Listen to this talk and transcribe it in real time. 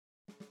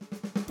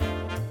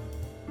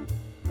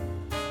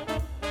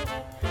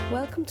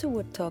Welcome to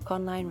Wood Talk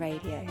Online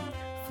Radio,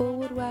 for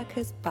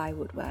woodworkers by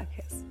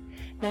woodworkers.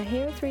 Now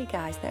here are three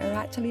guys that are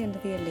actually under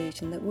the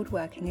illusion that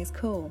woodworking is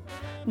cool.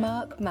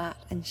 Mark, Matt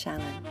and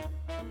Shannon.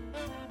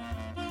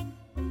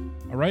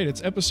 All right,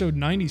 it's episode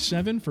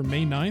 97 for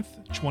May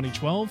 9th,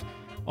 2012.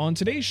 On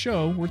today's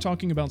show, we're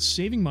talking about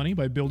saving money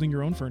by building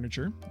your own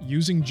furniture,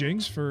 using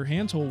jigs for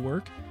hand tool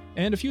work,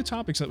 and a few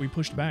topics that we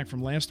pushed back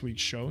from last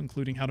week's show,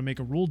 including how to make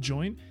a ruled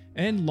joint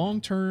and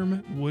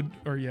long-term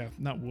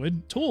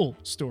tool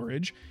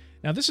storage.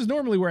 Now, this is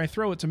normally where I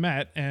throw it to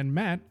Matt, and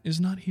Matt is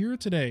not here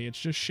today. It's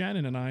just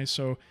Shannon and I,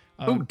 so...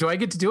 do I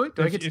get to do it?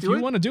 If you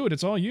want to do it,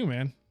 it's all you,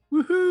 man.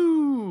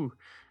 Woohoo!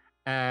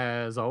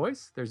 As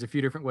always, there's a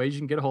few different ways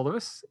you can get a hold of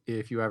us.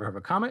 If you ever have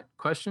a comment,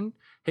 question,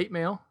 hate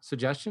mail,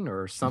 suggestion,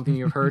 or something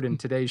you've heard in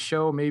today's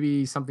show,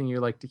 maybe something you'd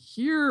like to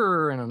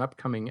hear in an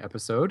upcoming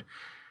episode.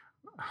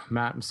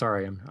 Matt, I'm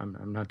sorry.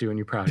 I'm not doing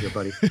you proud here,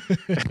 buddy.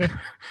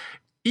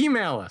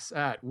 Email us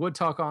at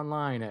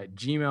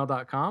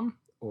woodtalkonline@gmail.com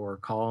or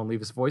call and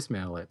leave us a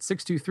voicemail at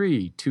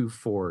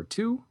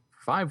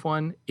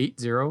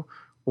 623-242-5180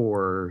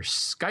 or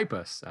Skype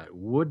us at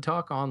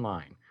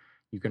woodtalkonline.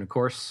 You can, of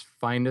course,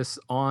 find us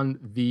on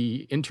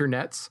the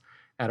internets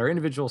at our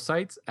individual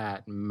sites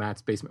at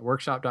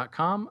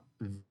mattsbasementworkshop.com,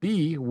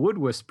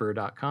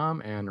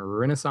 thewoodwhisperer.com, and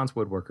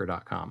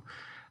renaissancewoodworker.com.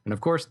 And,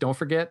 of course, don't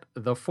forget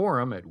the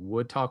forum at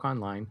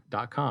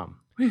woodtalkonline.com.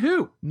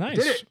 Woohoo! Nice.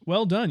 Did it.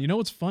 Well done. You know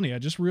what's funny? I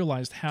just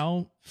realized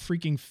how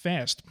freaking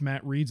fast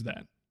Matt reads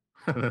that.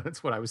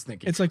 That's what I was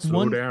thinking. It's like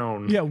Slow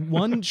down.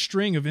 one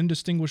string of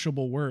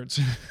indistinguishable words.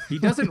 He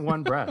does it in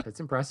one breath. It's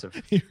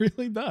impressive. He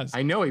really does.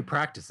 I know he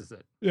practices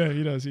it. Yeah,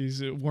 he does.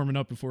 He's warming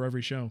up before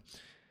every show.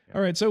 Yeah.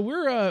 All right, so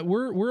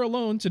we're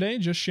alone today,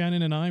 just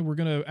Shannon and I. We're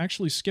going to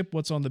actually skip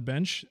what's on the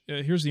bench.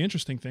 Here's the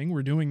interesting thing.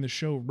 We're doing the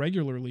show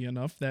regularly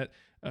enough that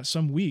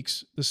some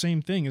weeks the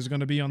same thing is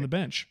going to be on the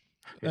bench.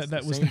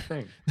 That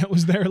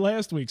was there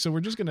last week. So we're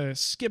just going to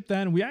skip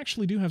that. And we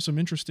actually do have some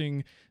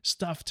interesting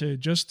stuff to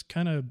just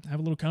kind of have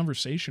a little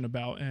conversation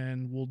about.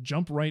 And we'll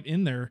jump right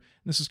in there.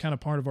 This is kind of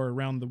part of our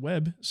Around the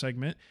Web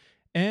segment.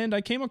 And I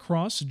came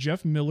across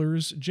Jeff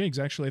Miller's jigs.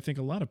 Actually, I think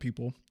a lot of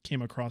people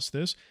came across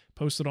this,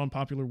 posted on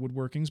Popular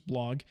Woodworking's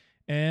blog.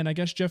 And I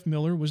guess Jeff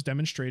Miller was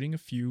demonstrating a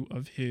few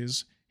of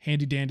his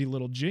handy dandy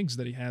little jigs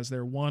that he has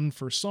there. One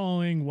for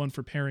sawing, one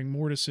for paring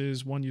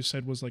mortises. One you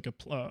said was like a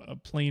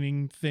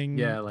planing thing.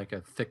 Yeah, like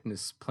a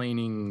thickness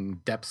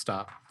planing depth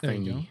stop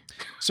thing. There you go.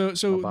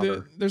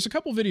 So there's a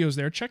couple videos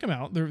there. Check them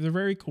out. They're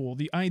very cool.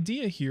 The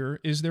idea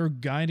here is they're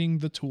guiding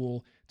the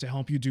tool to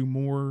help you do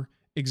more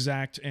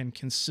exact and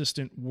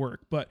consistent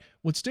work. But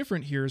what's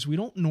different here is we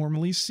don't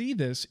normally see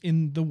this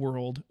in the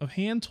world of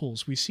hand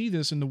tools. We see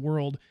this in the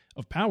world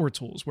of power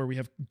tools, where we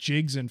have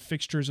jigs and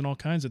fixtures and all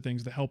kinds of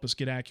things that help us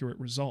get accurate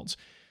results.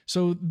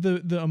 So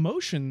the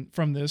emotion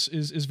from this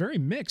is very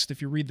mixed.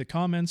 If you read the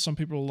comments, some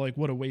people are like,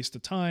 what a waste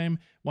of time.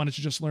 Why don't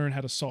you just learn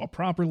how to saw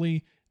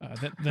properly?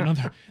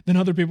 Then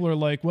other people are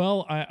like,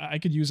 well, I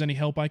could use any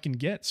help I can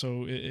get.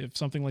 So if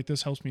something like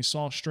this helps me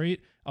saw straight,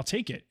 I'll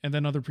take it. And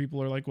then other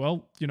people are like,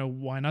 well,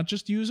 why not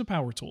just use a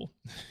power tool?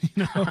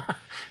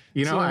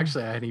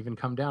 Actually, I had even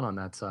come down on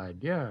that side.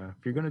 Yeah,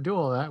 if you're going to do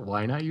all that,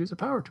 why not use a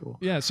power tool?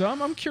 Yeah, so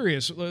I'm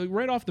curious.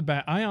 Right off the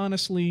bat, I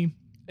honestly,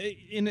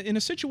 in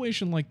a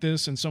situation like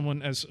this, and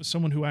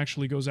someone who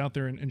actually goes out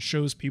there and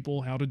shows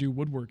people how to do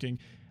woodworking,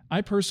 I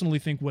personally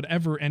think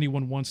whatever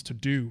anyone wants to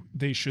do,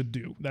 they should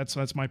do.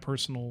 That's my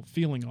personal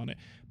feeling on it.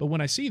 But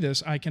when I see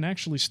this, I can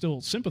actually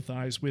still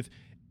sympathize with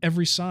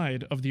every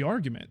side of the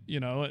argument,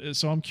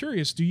 So I'm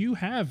curious, do you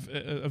have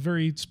a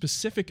very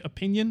specific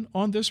opinion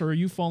on this, or are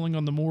you falling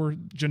on the more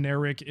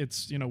generic,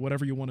 it's,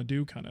 whatever you want to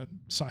do kind of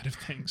side of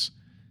things?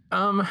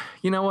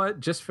 You know what?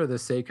 Just for the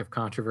sake of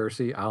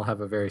controversy, I'll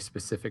have a very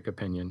specific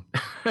opinion.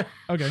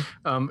 Okay.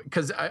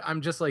 Because I'm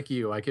just like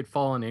you. I could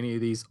fall on any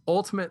of these.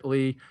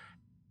 Ultimately,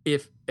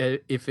 if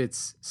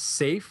it's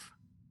safe,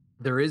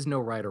 there is no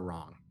right or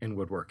wrong in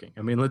woodworking.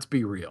 I mean, let's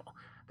be real.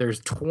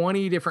 There's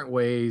 20 different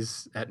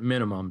ways at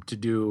minimum to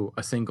do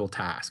a single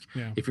task.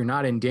 Yeah. If you're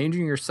not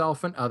endangering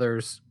yourself and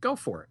others, go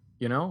for it.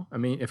 I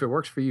mean, if it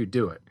works for you,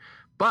 do it.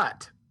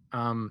 But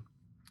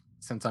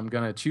since I'm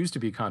going to choose to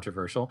be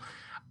controversial,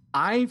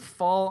 I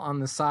fall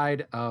on the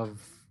side of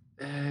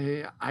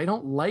I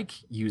don't like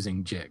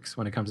using jigs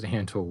when it comes to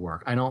hand tool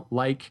work. I don't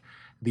like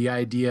the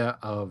idea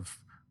of,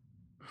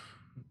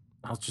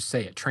 I'll just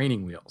say it,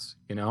 training wheels,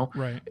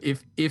 Right.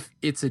 If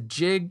it's a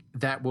jig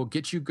that will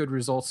get you good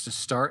results to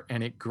start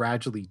and it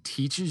gradually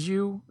teaches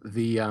you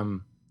the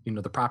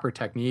proper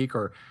technique,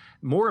 or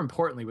more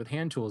importantly with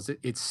hand tools,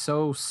 it's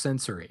so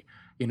sensory.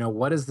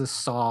 What does the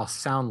saw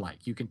sound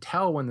like? You can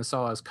tell when the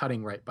saw is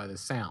cutting right by the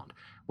sound.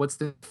 What's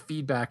the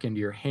feedback into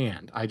your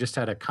hand? I just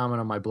had a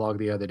comment on my blog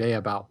the other day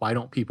about why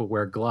don't people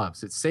wear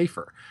gloves? It's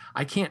safer.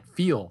 I can't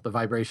feel the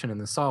vibration in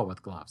the saw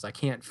with gloves. I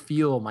can't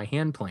feel my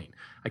hand plane.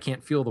 I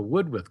can't feel the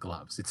wood with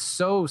gloves. It's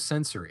so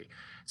sensory.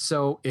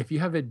 So if you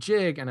have a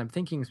jig, and I'm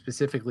thinking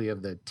specifically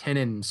of the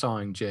tenon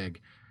sawing jig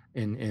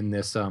in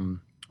this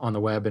on the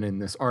web and in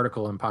this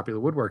article in Popular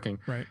Woodworking.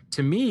 Right.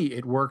 To me,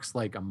 it works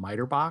like a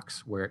miter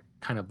box where it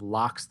kind of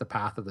locks the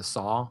path of the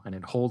saw and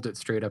it holds it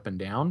straight up and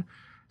down.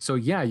 So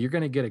yeah, you're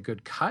going to get a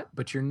good cut,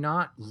 but you're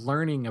not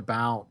learning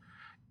about,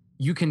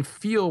 you can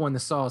feel when the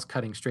saw is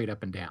cutting straight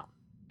up and down.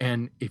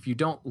 And if you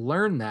don't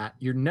learn that,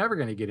 you're never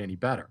going to get any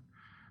better.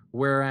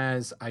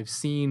 Whereas I've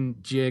seen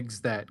jigs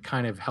that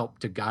kind of help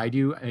to guide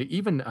you.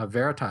 Even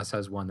Veritas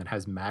has one that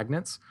has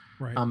magnets.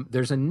 Right.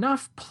 There's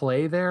enough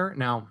play there.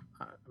 Now,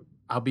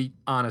 I'll be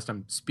honest,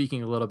 I'm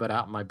speaking a little bit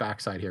out my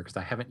backside here because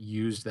I haven't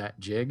used that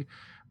jig,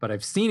 but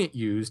I've seen it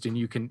used, and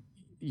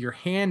your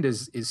hand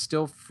is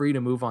still free to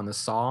move on the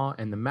saw,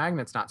 and the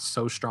magnet's not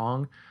so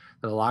strong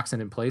that it locks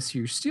it in place. So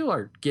you still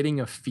are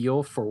getting a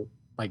feel for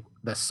like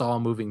the saw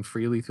moving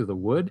freely through the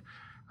wood.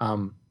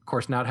 Of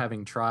course, not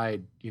having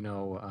tried,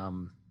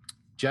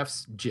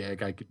 Jeff's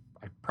jig, I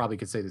probably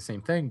could say the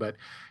same thing. But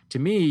to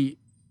me,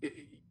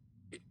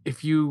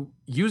 if you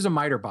use a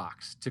miter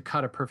box to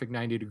cut a perfect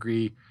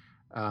 90-degree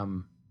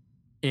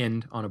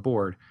end on a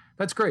board,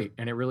 that's great,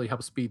 and it really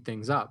helps speed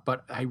things up.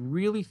 But I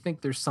really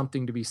think there's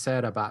something to be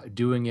said about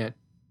doing it,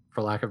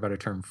 for lack of a better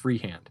term,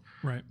 freehand.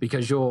 Right.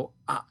 Because you'll,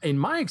 in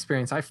my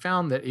experience, I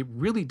found that it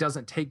really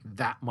doesn't take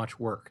that much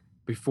work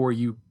before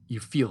you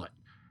feel it,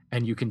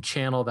 and you can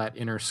channel that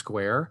inner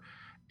square.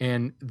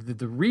 And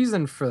the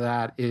reason for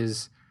that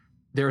is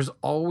there's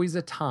always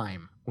a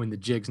time when the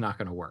jig's not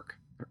going to work.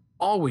 There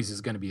always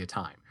is going to be a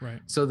time. Right.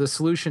 So the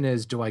solution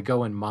is, do I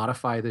go and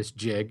modify this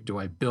jig? Do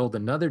I build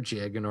another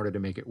jig in order to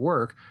make it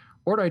work?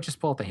 Or do I just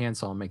pull out the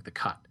handsaw and make the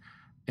cut?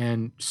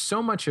 And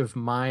so much of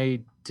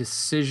my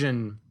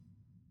decision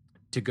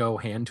to go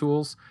hand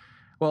tools,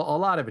 well, a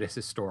lot of it is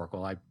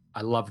historical.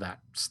 I love that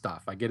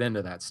stuff. I get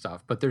into that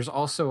stuff. But there's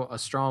also a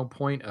strong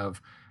point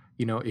of,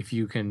 if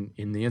you can,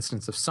 in the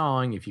instance of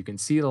sawing, if you can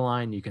see the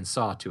line, you can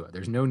saw to it.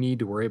 There's no need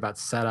to worry about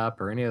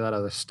setup or any of that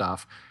other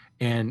stuff.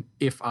 And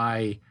if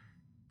I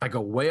go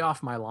way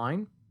off my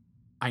line,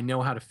 I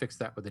know how to fix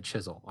that with a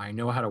chisel. I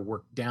know how to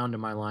work down to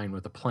my line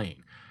with a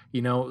plane.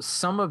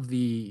 Some of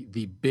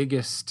the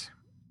biggest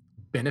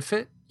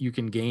benefit you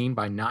can gain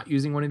by not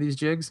using one of these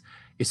jigs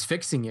is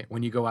fixing it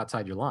when you go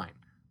outside your line,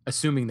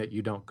 assuming that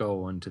you don't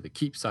go onto the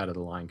keep side of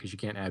the line because you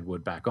can't add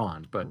wood back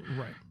on. But,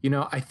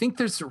 right. I think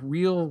there's a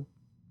real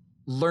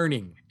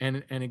learning.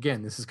 And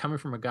again, this is coming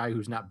from a guy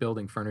who's not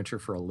building furniture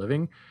for a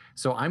living.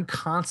 So I'm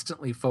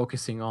constantly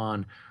focusing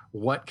on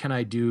what can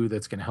I do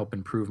that's going to help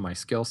improve my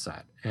skill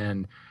set.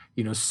 And,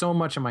 so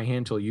much of my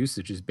hand tool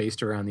usage is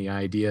based around the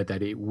idea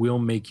that it will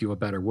make you a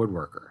better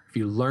woodworker. If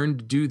you learn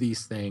to do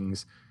these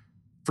things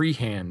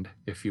freehand,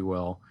 if you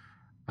will,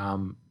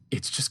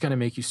 it's just going to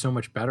make you so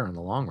much better in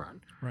the long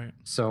run. Right.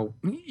 So,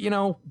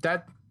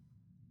 that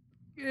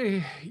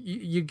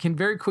you can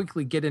very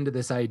quickly get into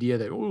this idea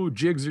that,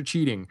 jigs are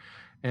cheating.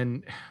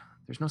 And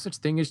there's no such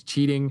thing as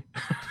cheating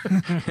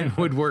in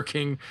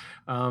woodworking.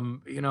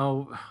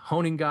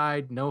 Honing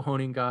guide, no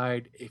honing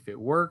guide. If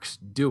it works,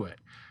 do it.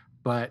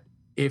 But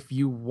if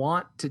you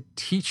want to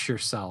teach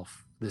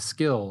yourself the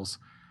skills,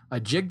 a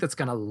jig that's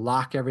going to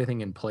lock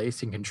everything in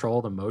place and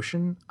control the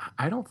motion,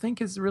 I don't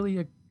think is really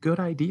a good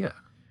idea.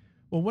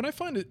 Well, what I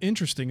find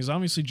interesting is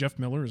obviously Jeff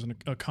Miller is an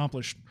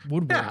accomplished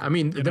woodworker. Yeah, I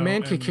mean, the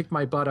man can kick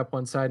my butt up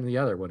one side and the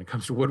other when it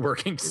comes to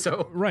woodworking.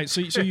 So right,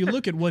 so you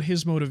look at what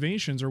his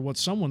motivations or what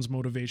someone's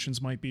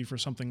motivations might be for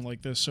something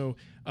like this. So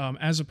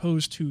as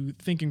opposed to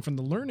thinking from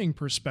the learning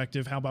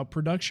perspective, how about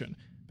production?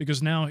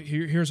 Because now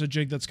here's a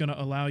jig that's going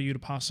to allow you to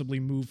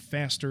possibly move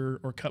faster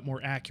or cut more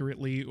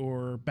accurately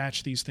or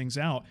batch these things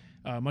out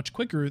much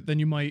quicker than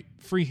you might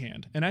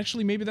freehand. And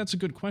actually, maybe that's a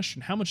good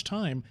question. How much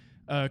time,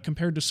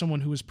 compared to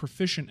someone who is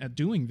proficient at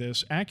doing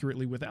this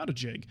accurately without a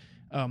jig,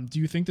 do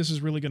you think this is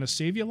really going to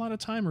save you a lot of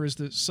time? Or is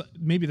this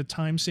maybe the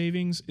time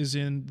savings is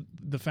in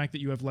the fact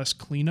that you have less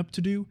cleanup to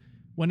do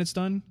when it's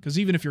done? Because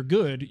even if you're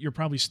good, you're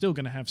probably still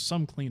going to have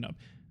some cleanup.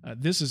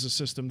 This is a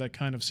system that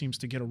kind of seems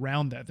to get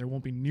around that. There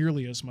won't be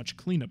nearly as much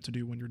cleanup to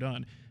do when you're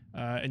done.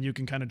 And you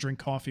can kind of drink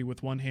coffee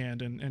with one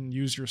hand and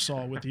use your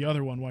saw with the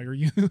other one while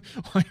you're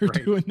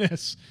right. doing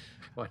this.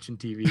 Watching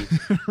TV.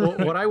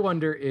 Well, what I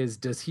wonder is,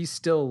 does he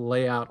still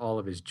lay out all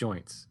of his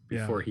joints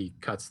before he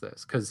cuts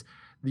this? Because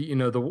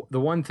the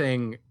one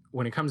thing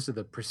when it comes to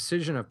the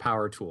precision of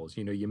power tools,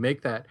 you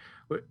make that.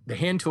 The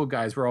hand tool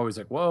guys were always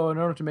like, whoa, I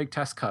don't have to make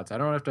test cuts. I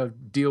don't have to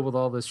deal with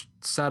all this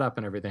setup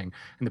and everything.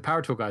 And the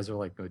power tool guys are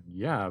like,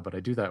 yeah, but I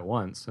do that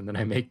once and then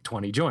I make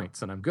 20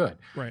 joints and I'm good.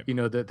 Right.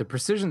 The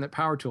precision that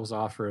power tools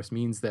offer us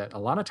means that a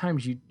lot of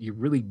times you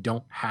really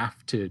don't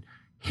have to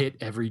hit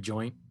every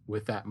joint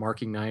with that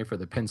marking knife or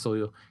the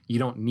pencil. You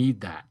don't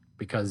need that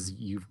because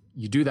you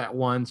do that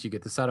once, you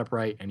get the setup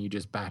right, and you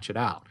just batch it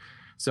out.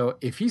 So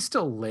if he's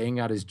still laying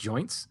out his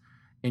joints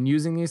and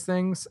using these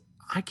things,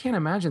 I can't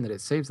imagine that it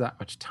saves that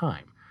much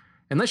time,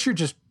 unless you're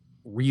just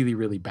really,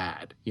 really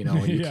bad,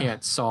 and you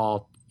can't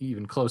saw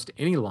even close to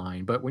any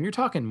line. But when you're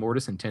talking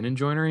mortise and tenon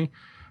joinery,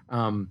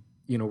 a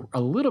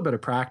little bit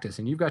of practice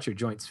and you've got your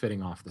joints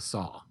fitting off the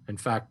saw. In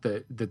fact,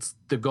 that's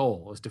the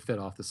goal, is to fit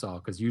off the saw,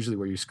 because usually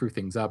where you screw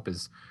things up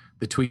is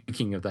the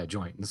tweaking of that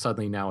joint, and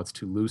suddenly now it's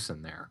too loose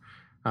in there.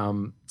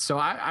 So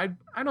I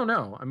don't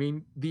know. I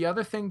mean, the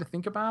other thing to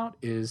think about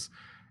is,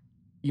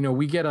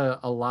 we get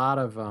a lot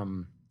of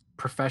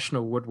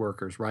professional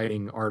woodworkers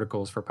writing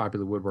articles for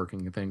Popular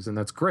Woodworking and things, and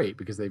that's great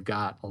because they've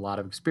got a lot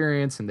of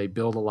experience and they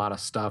build a lot of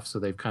stuff, so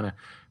they've kind of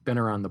been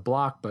around the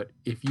block. But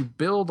if you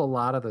build a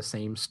lot of the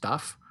same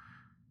stuff,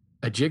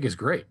 a jig is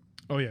great.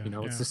 Oh yeah,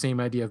 it's the same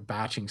idea of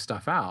batching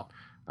stuff out.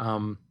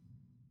 And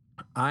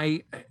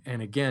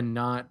again,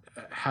 not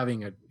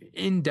having an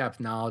in-depth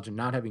knowledge and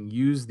not having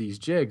used these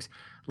jigs,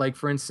 like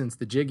for instance,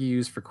 the jig you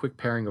use for quick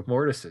pairing of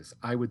mortises,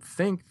 I would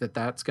think that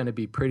that's going to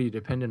be pretty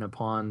dependent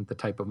upon the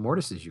type of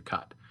mortises you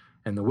cut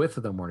and the width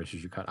of the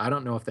mortises you cut. I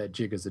don't know if that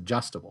jig is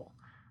adjustable.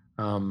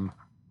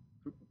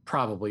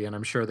 Probably, and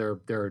I'm sure there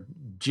are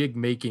jig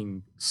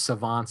making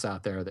savants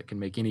out there that can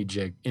make any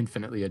jig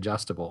infinitely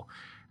adjustable.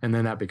 And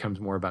then that becomes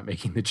more about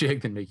making the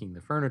jig than making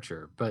the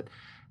furniture. But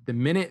the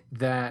minute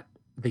that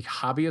the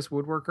hobbyist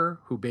woodworker,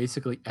 who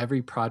basically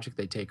every project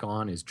they take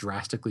on is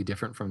drastically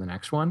different from the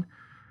next one,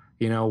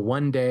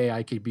 one day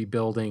I could be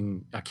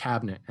building a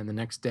cabinet and the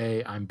next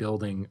day I'm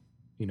building,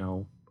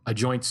 a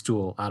joint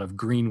stool out of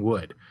green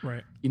wood.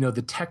 Right.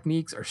 The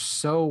techniques are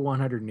so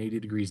 180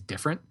 degrees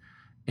different.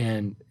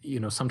 And,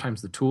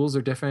 sometimes the tools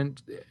are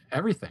different,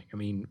 everything. I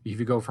mean, if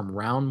you go from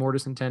round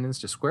mortise and tenons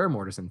to square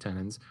mortise and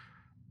tenons,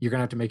 you're going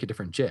to have to make a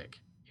different jig,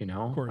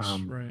 Of course,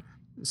 right.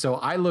 So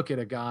I look at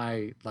a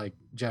guy like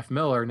Jeff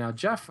Miller. Now,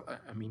 Jeff,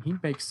 I mean, he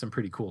makes some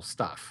pretty cool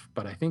stuff,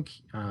 but I think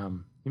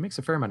he makes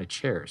a fair amount of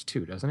chairs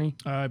too, doesn't he?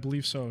 I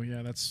believe so.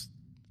 Yeah, that's.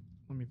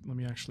 Let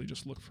me actually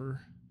just look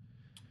for.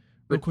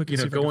 Real quick,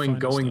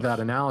 going that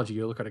analogy,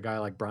 you look at a guy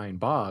like Brian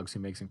Boggs who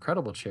makes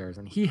incredible chairs,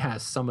 and he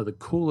has some of the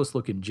coolest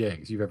looking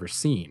jigs you've ever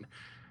seen.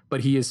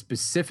 But he has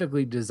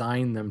specifically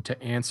designed them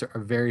to answer a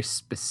very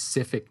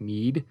specific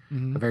need,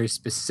 a very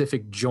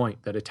specific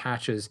joint that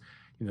attaches,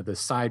 the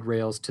side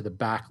rails to the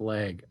back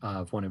leg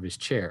of one of his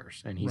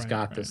chairs. And he's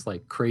got this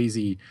like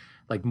crazy,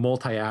 like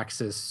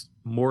multi-axis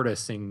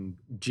mortising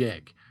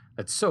jig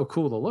that's so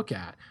cool to look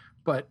at.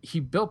 But he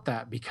built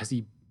that because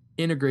he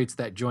integrates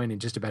that joint in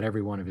just about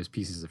every one of his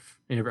pieces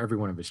in every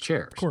one of his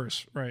chairs. Of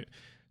course, right.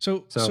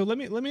 So let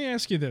me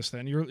ask you this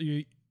then.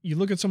 You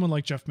look at someone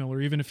like Jeff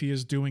Miller, even if he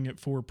is doing it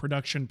for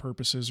production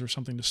purposes or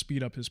something to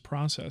speed up his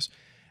process,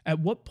 at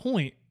what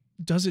point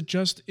does it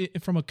just,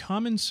 from a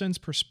common sense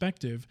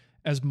perspective,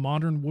 as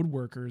modern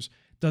woodworkers,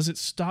 does it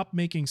stop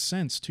making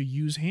sense to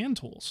use hand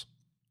tools?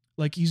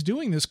 Like, he's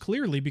doing this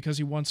clearly because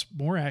he wants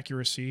more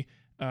accuracy,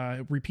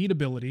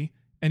 repeatability,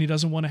 and he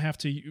doesn't want to have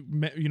to,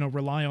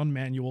 rely on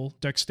manual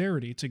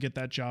dexterity to get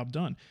that job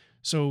done.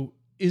 So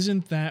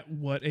isn't that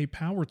what a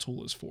power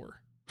tool is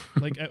for?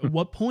 Like, at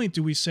what point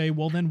do we say,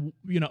 well, then,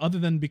 other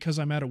than because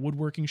I'm at a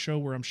woodworking show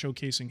where I'm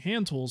showcasing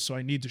hand tools, so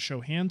I need to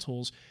show hand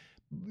tools,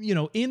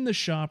 in the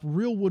shop,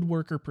 real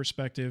woodworker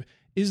perspective,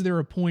 is there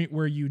a point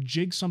where you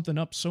jig something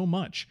up so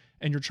much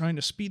and you're trying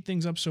to speed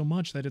things up so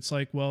much that it's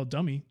like, well,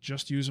 dummy,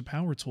 just use a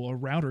power tool. A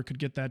router could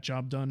get that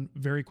job done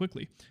very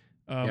quickly.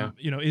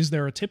 Is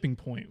there a tipping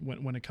point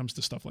when it comes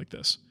to stuff like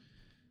this?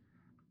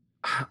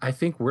 I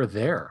think we're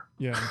there.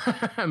 Yeah.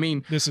 I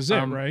mean, this is it,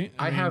 right?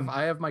 I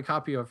have my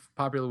copy of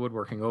Popular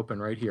Woodworking open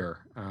right here.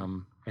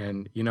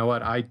 And you know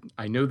what?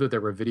 I know that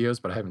there were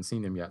videos, but I haven't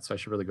seen them yet, so I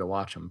should really go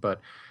watch them.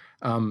 But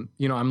I'm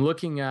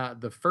looking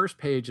at the first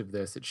page of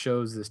this. It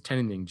shows this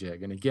tenoning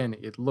jig, and again,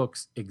 it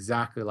looks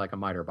exactly like a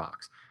miter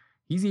box.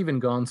 He's even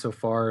gone so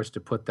far as to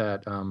put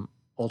that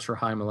ultra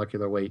high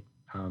molecular weight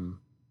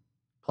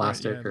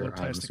plastic or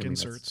plastic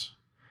inserts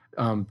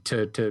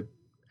to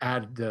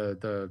add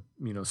the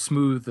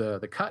smooth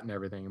the cut and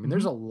everything. I mean,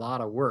 there's a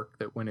lot of work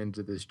that went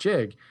into this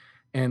jig.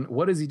 And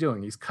what is he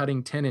doing? He's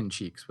cutting tenon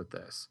cheeks with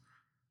this.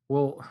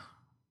 Well,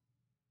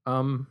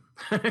 a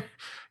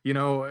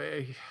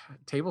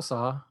table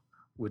saw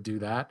would do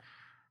that.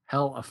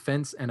 Hell, a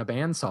fence and a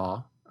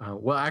bandsaw.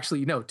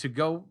 To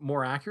go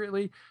more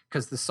accurately,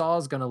 because the saw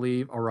is going to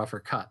leave a rougher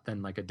cut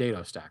than like a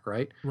dado stack,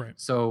 right? Right.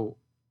 So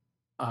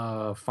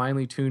a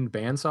finely tuned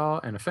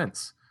bandsaw and a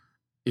fence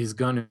is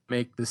going to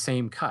make the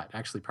same cut,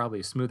 actually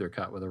probably a smoother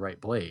cut with the right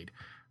blade.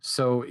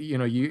 So,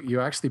 you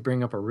actually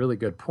bring up a really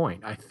good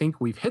point. I think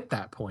we've hit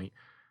that point.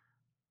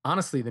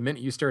 Honestly, the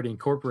minute you start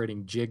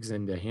incorporating jigs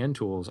into hand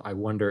tools, I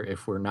wonder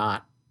if we're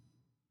not,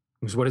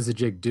 because what does the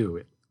jig do?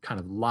 It kind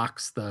of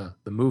locks the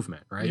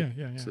movement, right?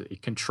 Yeah. So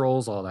it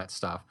controls all that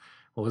stuff.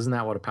 Well, isn't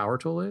that what a power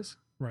tool is?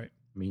 Right.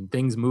 I mean,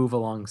 things move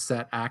along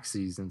set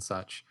axes and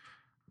such.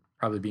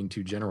 Probably being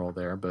too general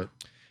there, but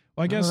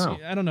well,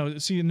 I don't know.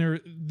 See,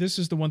 this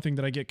is the one thing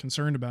that I get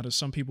concerned about is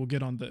some people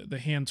get on the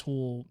hand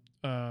tool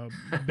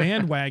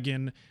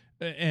bandwagon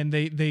and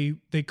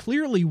they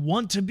clearly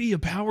want to be a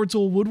power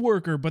tool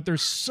woodworker, but they're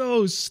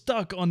so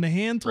stuck on the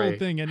hand tool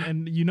thing.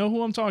 And you know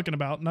who I'm talking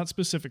about, not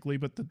specifically,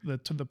 but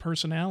the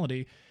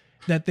personality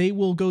that they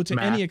will go to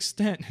any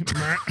extent.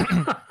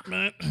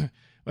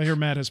 I hear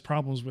Matt has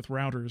problems with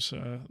routers.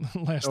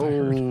 Last I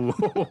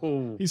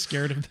heard, he's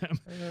scared of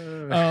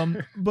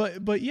them.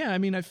 But yeah, I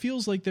mean, it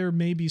feels like there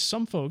may be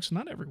some folks,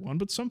 not everyone,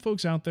 but some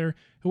folks out there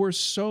who are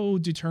so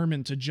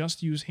determined to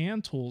just use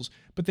hand tools,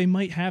 but they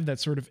might have that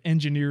sort of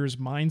engineer's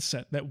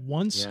mindset that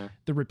wants Yeah.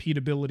 the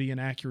repeatability and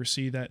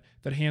accuracy that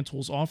hand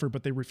tools offer,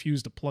 but they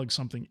refuse to plug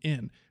something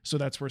in. So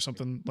that's where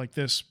something like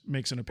this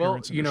makes an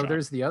appearance. Well, in the shop.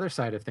 there's the other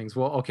side of things.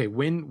 Well, okay,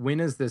 when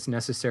is this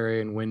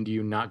necessary and when do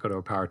you not go to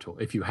a power tool?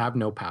 If you have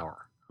no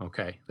power,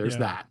 okay, there's Yeah,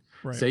 that.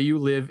 right. Say you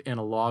live in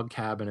a log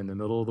cabin in the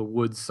middle of the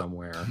woods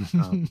somewhere.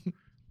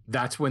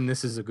 That's when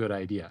this is a good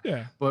idea.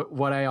 Yeah. But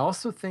what I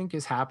also think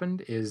has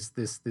happened is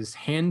this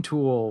hand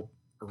tool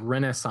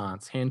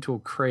renaissance, hand tool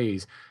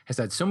craze has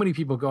had so many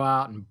people go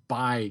out and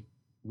buy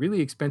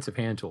really expensive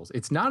hand tools.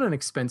 It's not an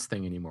expense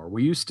thing anymore.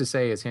 We used to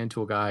say as hand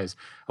tool guys,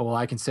 oh, well,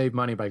 I can save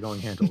money by going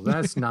hand tools.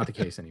 That's not the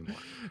case anymore.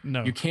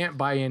 No. You can't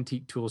buy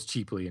antique tools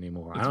cheaply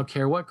anymore. I don't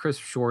care what Chris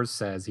Shores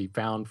says he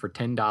found for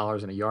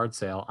 $10 in a yard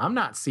sale. I'm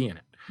not seeing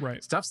it.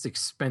 Right. Stuff's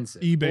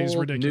expensive. eBay's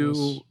Old, ridiculous.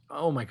 New,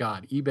 oh my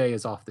God. eBay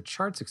is off the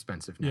charts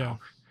expensive now.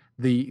 Yeah.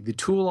 The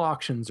tool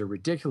auctions are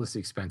ridiculously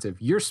expensive.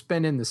 You're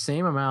spending the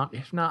same amount,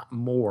 if not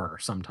more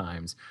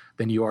sometimes,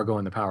 than you are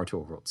going the power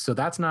tool world. So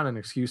that's not an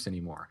excuse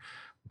anymore.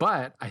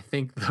 But I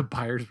think the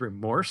buyer's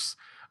remorse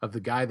of the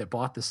guy that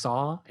bought the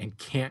saw and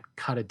can't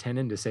cut a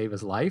tenon to save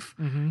his life,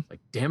 like,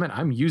 damn it,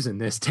 I'm using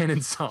this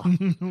tenon saw.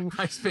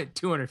 I spent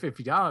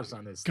 $250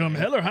 on this. Come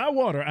thing. hell or high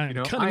water, I'm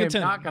cutting I a am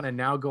tenon. not going to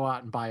now go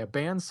out and buy a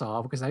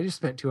bandsaw because I just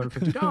spent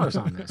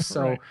 $250 on this.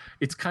 So Right.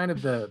 it's kind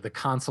of the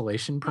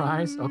consolation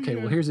prize. Okay,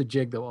 well, here's a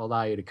jig that will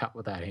allow you to cut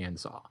with that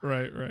handsaw.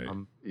 Right.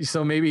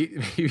 So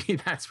maybe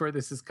that's where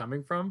this is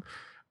coming from.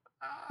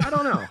 I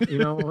don't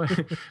know.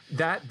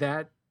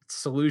 that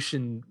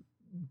solution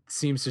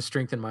seems to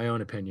strengthen my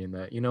own opinion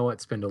that,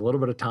 spend a little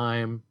bit of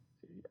time,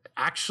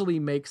 actually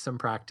make some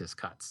practice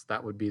cuts.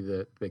 That would be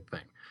the big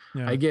thing.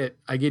 Yeah. I get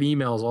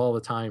emails all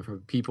the time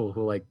from people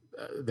who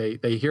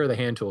they hear the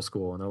hand tool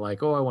school and they're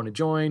like, oh, I want to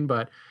join,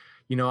 but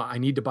I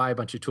need to buy a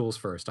bunch of tools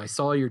first. I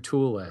saw your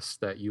tool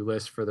list that you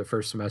list for the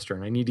first semester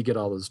and I need to get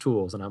all those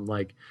tools. And I'm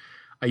like,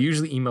 I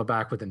usually email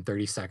back within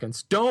 30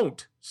 seconds.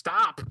 Don't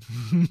stop.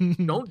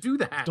 Don't do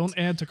that. Don't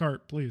add to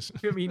cart, please.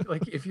 I mean,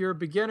 like, if you're a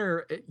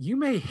beginner, you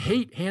may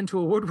hate hand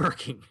tool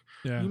woodworking.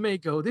 Yeah. You may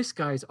go, this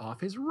guy's off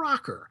his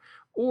rocker.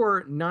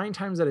 Or 9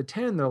 times out of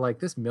 10, they're like,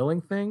 this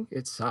milling thing,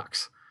 it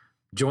sucks.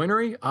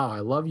 Joinery, oh, I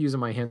love using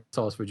my hand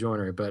saws for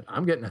joinery, but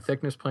I'm getting a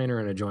thickness planer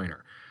and a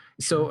joiner.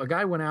 So a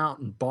guy went out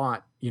and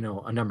bought,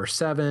 a number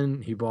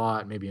 7. He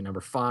bought maybe a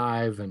number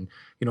 5 and,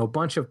 a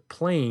bunch of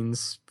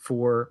planes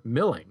for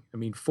milling. I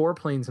mean, 4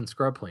 planes and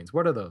scrub planes.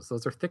 What are those?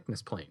 Those are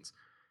thickness planes.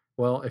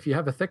 Well, if you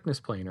have a thickness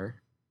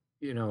planer,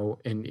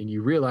 and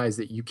you realize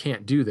that you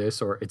can't do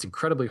this, or it's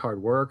incredibly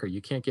hard work, or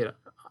you can't get,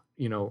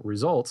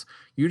 results,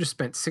 you just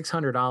spent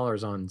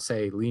 $600 on,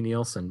 say, Lee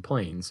Nielsen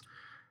planes,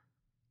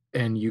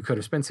 and you could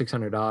have spent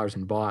 $600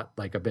 and bought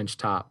like a bench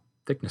top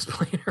thickness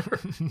planer.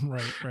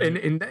 Right.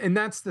 And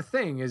that's the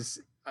thing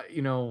is,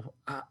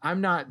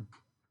 I'm not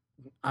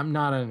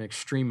an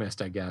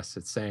extremist, I guess.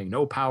 It's saying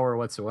no power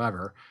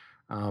whatsoever.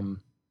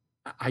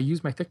 I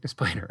use my thickness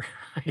planer.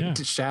 I hate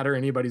to shatter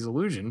anybody's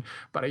illusion,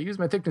 but I use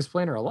my thickness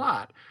planer a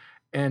lot.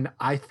 And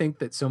I think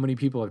that so many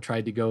people have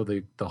tried to go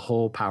the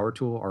whole power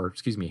tool, or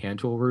hand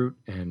tool route,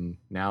 and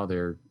now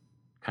they're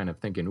kind of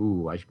thinking,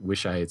 ooh, I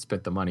wish I had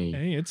spent the money.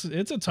 Hey, it's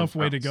a tough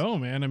way to go,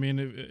 man. I mean,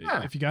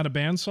 if you got a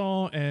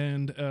bandsaw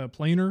and a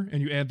planer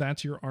and you add that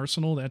to your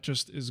arsenal, that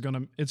just is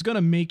it's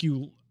gonna make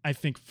you, I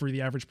think, for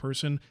the average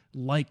person,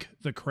 like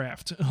the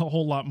craft a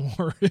whole lot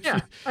more.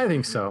 Yeah, I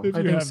think so. If I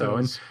you think have so.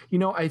 those.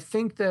 And I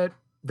think that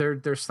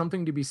there's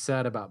something to be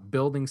said about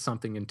building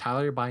something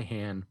entirely by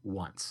hand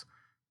once.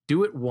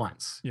 Do it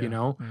once,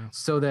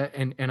 so that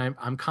and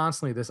I'm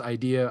constantly, this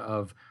idea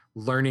of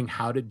learning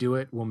how to do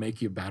it will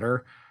make you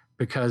better,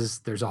 because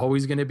there's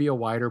always going to be a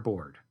wider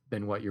board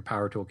than what your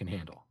power tool can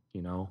handle.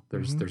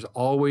 There's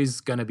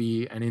always going to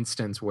be an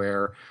instance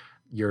where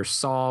your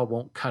saw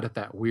won't cut at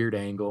that weird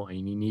angle,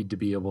 and you need to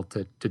be able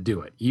to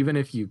do it. Even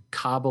if you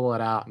cobble it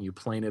out and you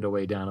plane it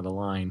away down to the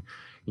line,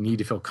 you need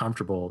to feel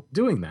comfortable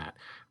doing that.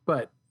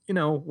 But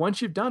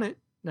once you've done it,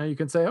 now you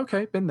can say,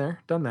 okay, been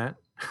there, done that.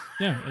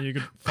 Yeah, and you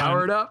could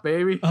Power it up,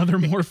 baby. Other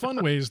more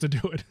fun ways to do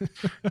it.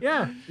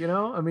 Yeah,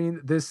 I mean,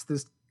 this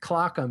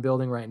clock I'm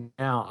building right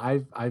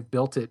now, I've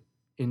built it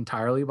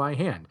entirely by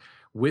hand,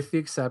 with the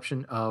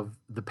exception of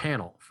the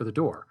panel for the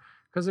door,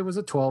 because it was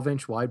a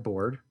 12-inch wide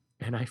board,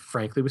 and I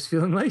frankly was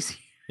feeling lazy.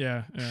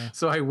 Yeah.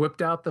 So I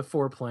whipped out the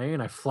 4-plane,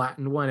 I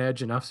flattened one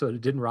edge enough so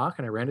it didn't rock,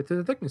 and I ran it through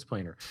the thickness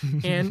planer,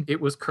 and it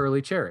was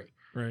curly cherry.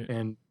 Right.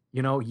 And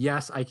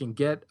yes,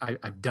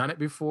 I've done it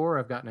before.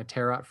 I've gotten a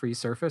tear out free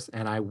surface,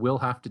 and I will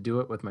have to do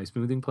it with my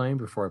smoothing plane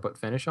before I put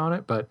finish on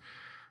it. But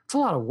it's a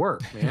lot of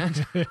work, man.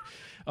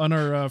 On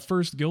our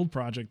first guild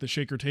project, the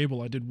Shaker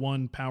Table, I did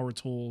 1 power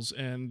tools,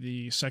 and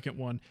the second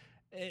one,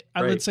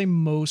 I would say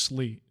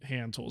mostly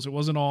hand tools. It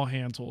wasn't all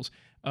hand tools.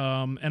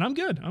 And I'm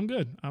good.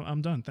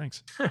 I'm done.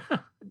 Thanks.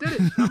 Did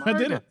it. I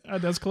did it.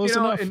 That's close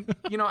enough. And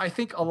I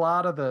think a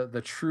lot of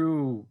the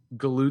true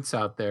galoots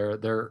out there,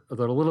 they're a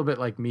little bit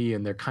like me,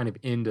 and they're kind of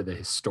into the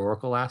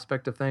historical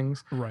aspect of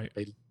things. Right.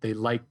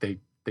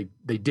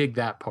 They dig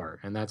that part,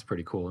 and that's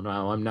pretty cool.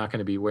 Now, I'm not going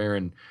to be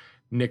wearing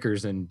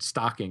knickers and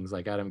stockings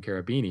like Adam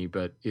Carabini,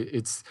 but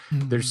it's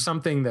there's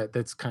something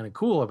that's kind of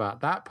cool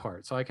about that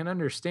part. So I can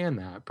understand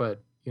that,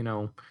 but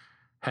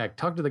heck,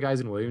 talk to the guys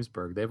in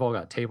Williamsburg. They've all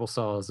got table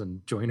saws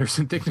and jointers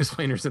and thickness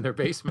planers in their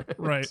basement.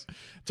 Right.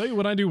 Tell you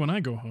what I do when I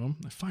go home.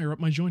 I fire up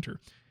my jointer.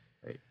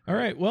 Right. All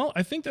right. Well,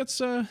 I think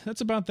that's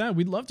about that.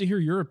 We'd love to hear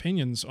your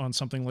opinions on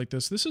something like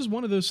this. This is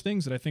one of those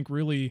things that I think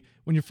really,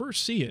 when you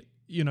first see it,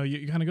 you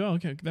kind of go,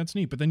 okay, that's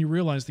neat. But then you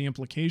realize the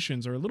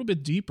implications are a little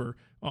bit deeper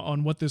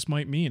on what this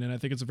might mean. And I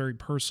think it's a very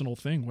personal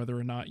thing, whether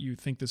or not you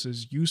think this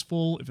is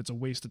useful, if it's a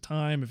waste of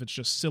time, if it's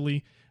just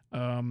silly.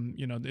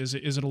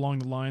 Is it along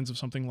the lines of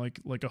something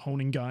like a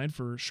honing guide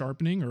for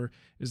sharpening, or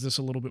is this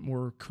a little bit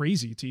more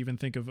crazy to even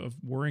think of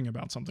worrying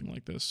about something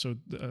like this? So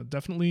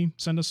definitely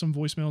send us some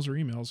voicemails or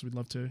emails. We'd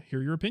love to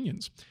hear your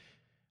opinions.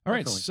 All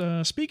right.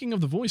 Speaking of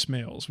the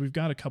voicemails, we've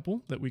got a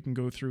couple that we can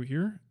go through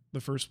here. The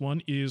first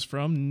one is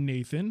from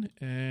Nathan,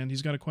 and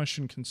he's got a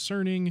question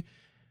concerning.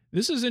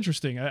 This is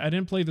interesting. I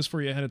didn't play this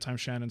for you ahead of time,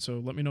 Shannon, so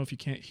let me know if you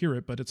can't hear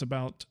it, but it's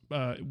about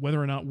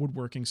whether or not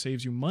woodworking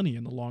saves you money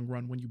in the long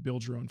run when you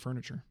build your own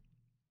furniture.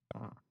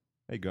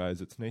 Hey guys,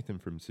 it's Nathan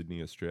from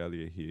Sydney,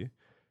 Australia here.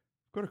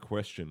 I've got a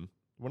question.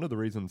 One of the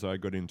reasons I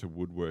got into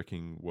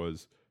woodworking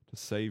was to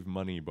save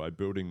money by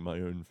building my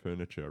own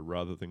furniture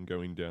rather than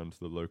going down to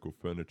the local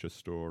furniture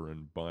store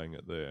and buying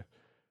it there.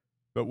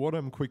 But what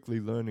I'm quickly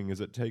learning is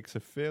it takes a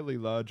fairly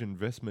large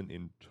investment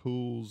in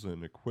tools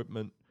and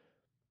equipment.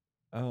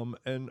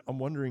 And I'm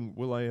wondering,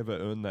 will I ever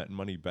earn that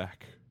money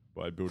back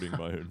by building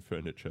my own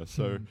furniture?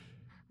 So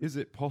is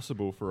it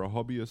possible for a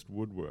hobbyist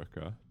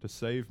woodworker to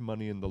save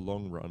money in the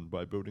long run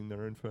by building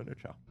their own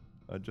furniture?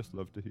 I'd just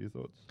love to hear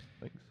thoughts.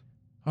 Thanks.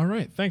 All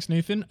right. Thanks,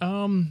 Nathan.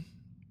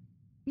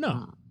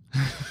 No.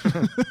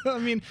 I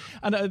mean,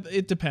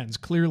 it depends.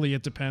 Clearly,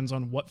 it depends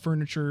on what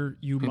furniture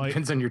you might.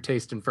 Depends on your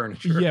taste in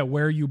furniture. Yeah,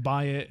 where you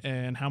buy it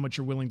and how much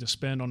you're willing to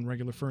spend on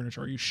regular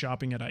furniture. Are you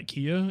shopping at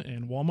IKEA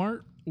and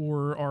Walmart,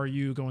 or are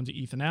you going to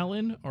Ethan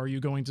Allen? Are you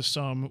going to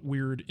some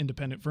weird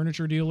independent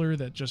furniture dealer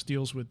that just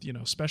deals with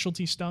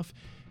specialty stuff?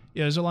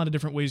 Yeah, there's a lot of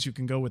different ways you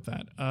can go with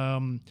that.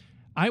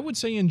 I would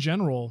say in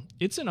general,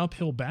 it's an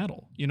uphill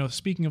battle.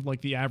 Speaking of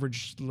like the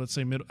average, let's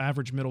say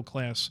average middle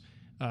class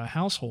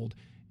household.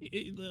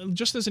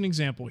 Just as an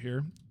example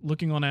here,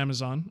 looking on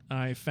Amazon,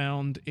 I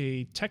found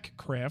a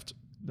TechCraft,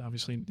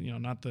 obviously,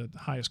 not the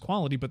highest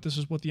quality, but this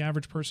is what the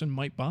average person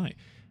might buy.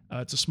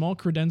 It's a small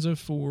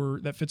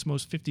credenza that fits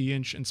most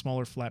 50-inch and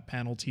smaller flat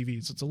panel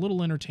TVs. It's a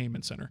little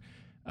entertainment center.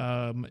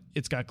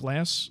 It's got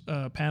glass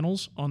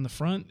panels on the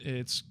front.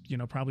 It's,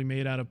 probably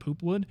made out of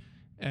poop wood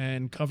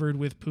and covered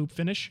with poop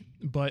finish,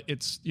 but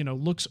it's,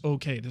 looks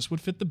okay. This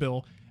would fit the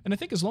bill. And I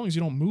think as long as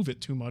you don't move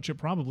it too much, it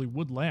probably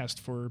would last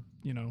for,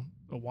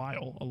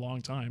 a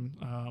long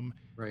time.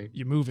 Right.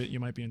 You move it, you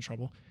might be in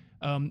trouble.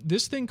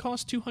 This thing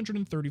costs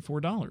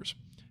 $234.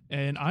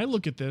 And I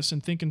look at this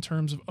and think in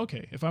terms of,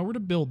 okay, if I were to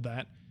build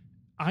that,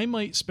 I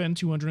might spend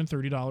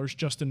 $230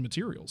 just in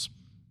materials.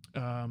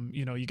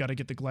 You got to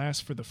get the glass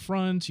for the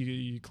front.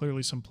 You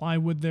clearly some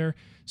plywood there.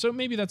 So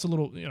maybe that's a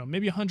little,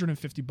 maybe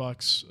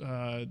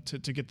 $150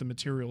 to get the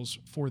materials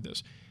for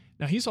this.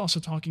 Now he's also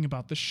talking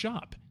about the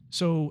shop.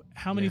 So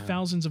how many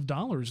thousands of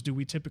dollars do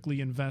we typically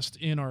invest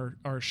in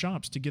our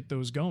shops to get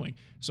those going?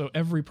 So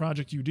every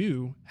project you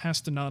do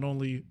has to not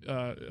only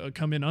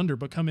come in under,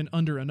 but come in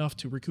under enough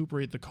to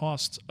recuperate the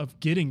costs of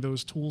getting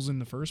those tools in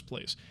the first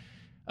place.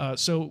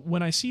 So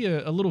when I see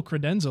a little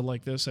credenza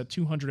like this at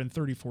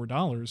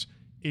 $234,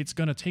 it's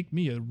going to take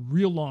me a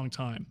real long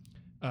time.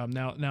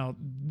 Now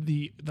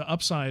the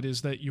upside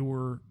is that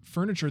your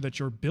furniture that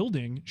you're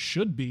building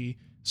should be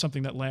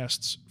something that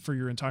lasts for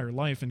your entire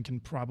life and can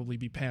probably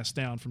be passed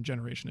down from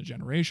generation to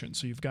generation.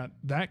 So you've got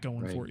that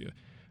going for you.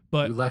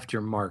 But you left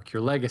your mark,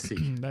 your legacy.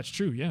 That's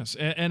true, yes.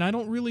 And I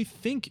don't really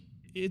think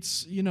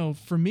it's,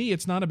 for me,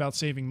 it's not about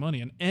saving money.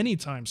 And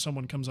anytime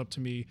someone comes up to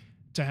me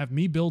to have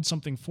me build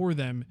something for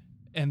them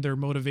and their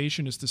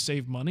motivation is to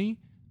save money,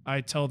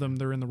 I tell them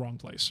they're in the wrong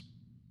place.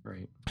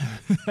 Right.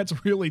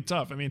 That's really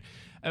tough. I mean,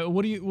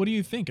 what do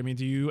you think? I mean,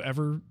 do you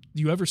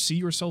ever see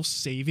yourself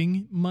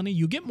saving money?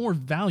 You get more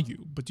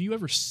value, but do you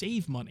ever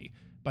save money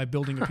by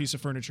building a piece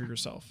of furniture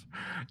yourself?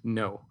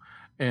 No.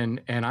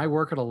 And I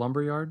work at a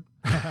lumberyard.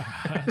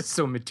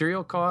 So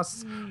material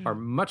costs are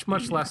much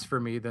less for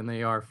me than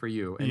they are for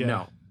you.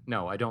 And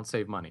no, I don't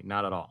save money,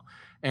 not at all.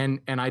 And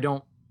I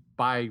don't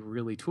buy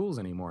really tools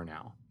anymore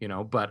now,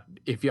 but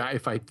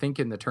if I think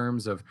in the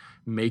terms of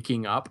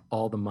making up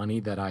all the money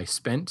that I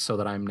spent so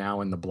that I'm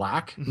now in the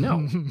black,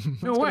 no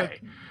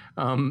way.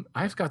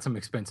 I've got some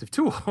expensive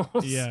tools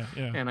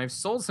and I've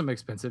sold some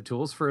expensive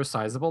tools for a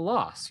sizable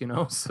loss,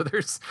 so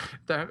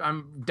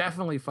I'm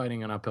definitely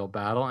fighting an uphill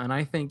battle. And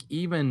I think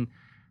even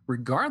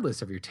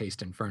regardless of your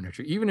taste in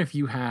furniture, even if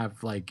you have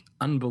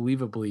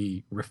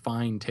unbelievably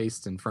refined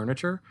tastes in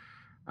furniture,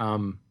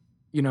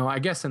 I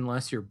guess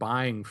unless you're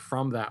buying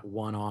from that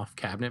one-off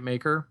cabinet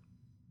maker,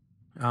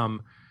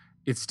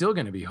 it's still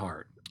going to be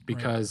hard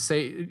because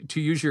say,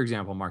 to use your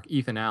example, Mark,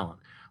 Ethan Allen.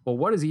 Well,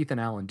 what does Ethan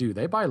Allen do?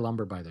 They buy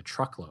lumber by the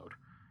truckload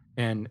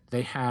and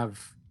they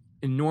have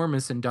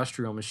enormous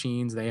industrial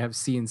machines. They have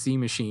CNC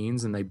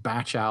machines, and they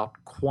batch out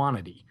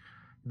quantity.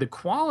 The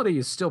quality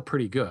is still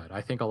pretty good.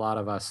 I think a lot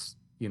of us,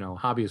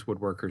 hobbyist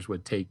woodworkers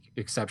would take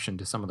exception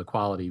to some of the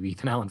quality of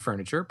Ethan Allen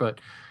furniture, but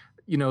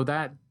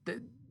that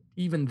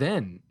even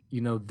then,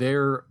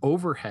 their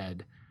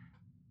overhead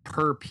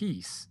per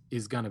piece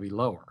is going to be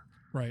lower,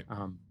 right?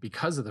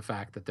 Because of the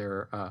fact that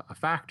they're a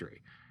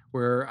factory.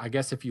 Where I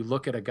guess if you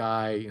look at a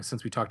guy,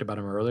 since we talked about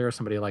him earlier,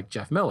 somebody like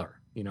Jeff Miller,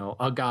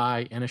 a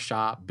guy in a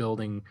shop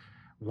building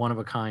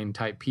one-of-a-kind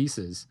type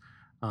pieces,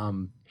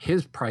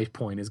 his price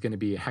point is going to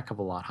be a heck of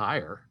a lot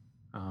higher.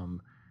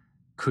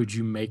 Could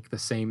you make the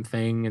same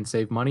thing and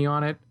save money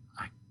on it?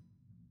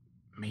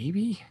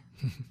 Maybe.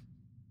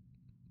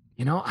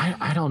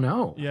 I don't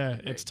know. Yeah,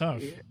 it's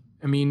tough.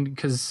 I mean,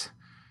 because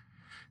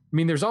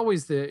there's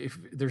always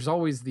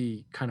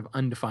the kind of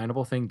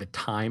undefinable thing, the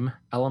time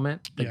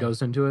element that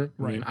goes into it.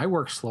 I mean, I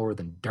work slower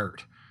than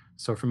dirt.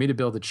 So for me to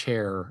build a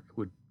chair, it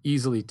would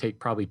easily take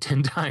probably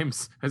 10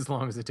 times as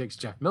long as it takes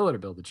Jeff Miller to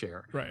build a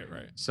chair. Right.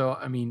 So,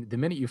 I mean, the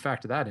minute you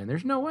factor that in,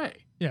 there's no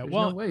way. Yeah, there's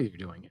no way you're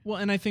doing it. Well,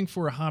 and I think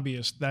for a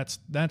hobbyist,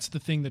 that's the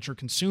thing that you're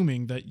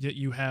consuming that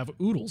you have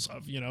oodles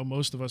of.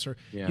 Most of us are.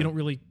 Yeah.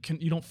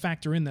 You don't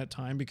factor in that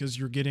time because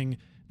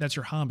that's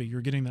your hobby.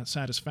 You're getting that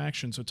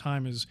satisfaction. So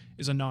time is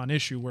a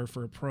non-issue. Where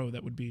for a pro,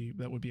 that would be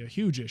a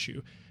huge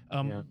issue.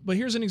 But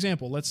here's an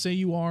example. Let's say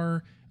you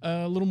are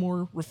a little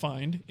more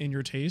refined in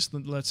your taste.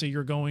 Let's say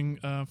you're going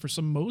for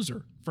some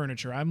Moser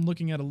furniture. I'm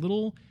looking at a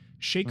little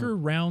shaker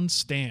round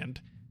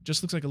stand.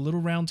 Just looks like a little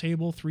round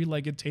table,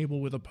 3-legged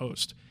table with a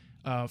post.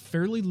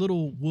 Fairly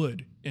little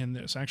wood in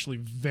this, actually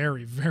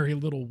very, very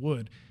little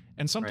wood.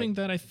 And something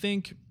that I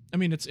think,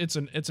 it's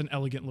an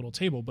elegant little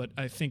table, but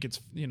I think it's,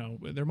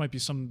 there might be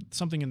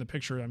something in the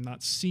picture I'm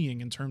not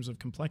seeing in terms of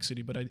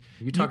complexity, but are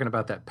you talking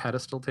about that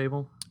pedestal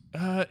table?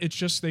 It's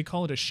just, they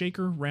call it a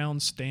shaker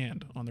round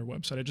stand on their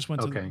website. I just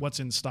went to what's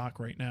in stock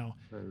right now.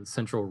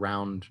 Central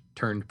round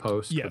turned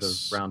post with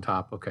a round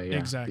top. Okay. Yeah.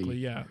 Exactly.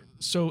 Yeah.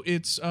 So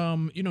it's,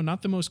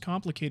 not the most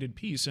complicated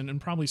piece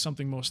and probably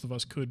something most of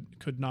us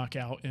could knock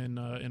out in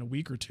a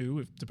week or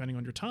two, depending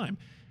on your time.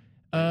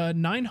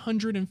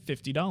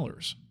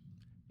 $950.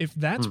 If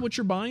that's what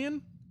you're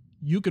buying,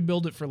 you could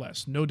build it for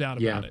less. No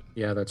doubt about it.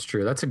 Yeah, that's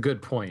true. That's a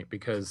good point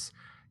because,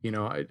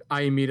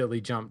 I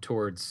immediately jumped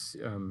towards,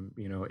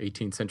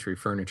 18th century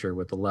furniture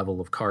with the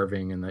level of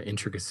carving and the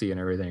intricacy and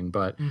everything.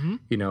 But,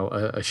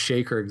 a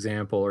shaker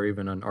example or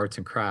even an arts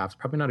and crafts,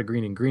 probably not a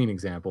green and green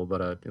example,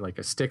 but like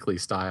a Stickley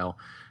style,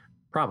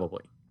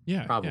 probably.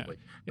 Yeah. Probably.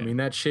 Yeah. I mean,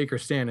 that shaker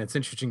stand, it's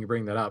interesting you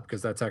bring that up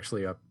because that's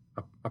actually a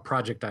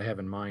project I have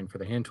in mind for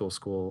the hand tool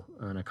school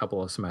in a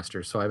couple of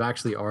semesters. So I've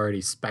actually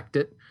already spec'd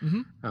it.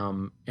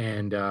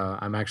 And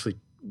I'm actually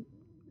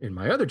in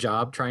my other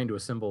job trying to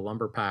assemble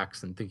lumber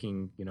packs and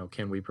thinking,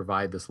 can we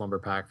provide this lumber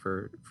pack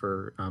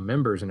for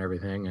members and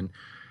everything? And,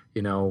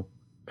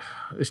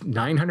 it's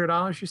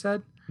 $900, you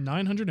said?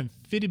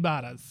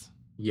 $950.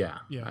 Yeah.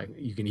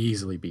 You can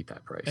easily beat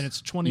that price. And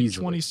it's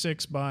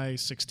 26 by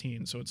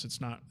 16. So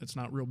it's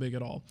not real big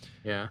at all.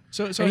 Yeah.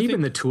 So and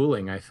even the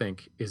tooling, I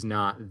think, is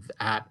not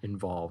that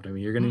involved. I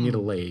mean, you're going to need a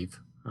lathe.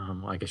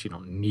 I guess you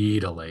don't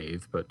need a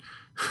lathe, but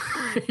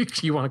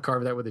you want to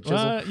carve that with a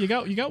chisel. You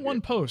got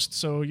one post,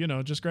 so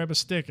just grab a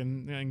stick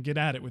and get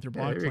at it with your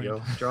block plane. There you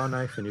go. Draw a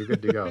knife and you're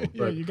good to go.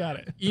 But you got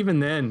it. Even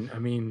then, I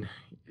mean,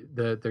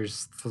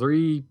 there's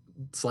 3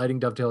 sliding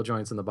dovetail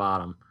joints in the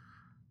bottom,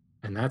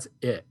 and that's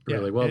it.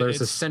 Really. Well,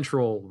 there's a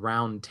central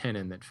round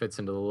tenon that fits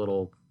into the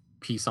little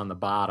piece on the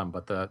bottom,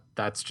 but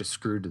that's just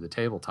screwed to the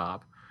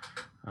tabletop.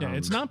 Yeah,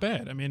 it's not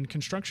bad. I mean,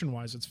 construction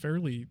wise, it's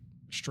fairly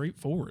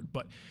straightforward,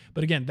 but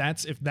again,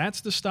 if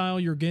that's the style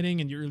you're getting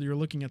and you're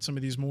looking at some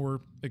of these more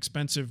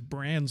expensive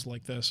brands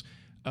like this,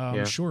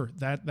 sure,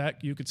 that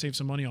you could save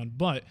some money on.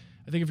 But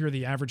I think if you're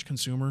the average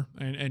consumer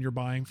and you're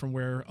buying from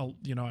where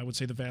I would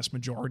say the vast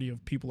majority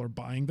of people are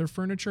buying their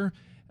furniture,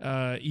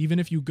 even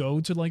if you go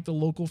to like the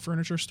local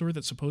furniture store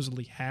that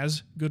supposedly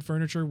has good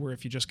furniture, where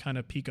if you just kind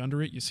of peek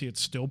under it, you see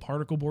it's still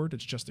particle board.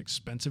 It's just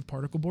expensive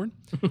particle board.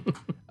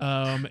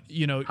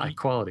 High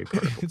quality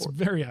particle it's board.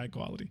 Very high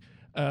quality.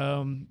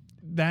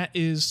 That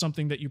is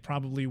something that you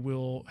probably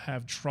will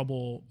have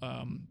trouble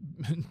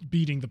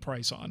beating the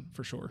price on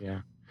for sure. Yeah.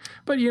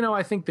 But,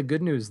 I think the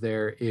good news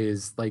there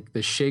is like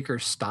the shaker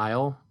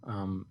style.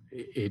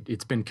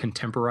 It's been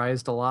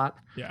contemporized a lot.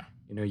 Yeah.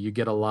 You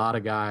get a lot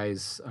of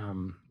guys.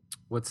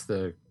 What's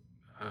the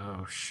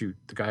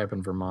guy up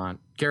in Vermont,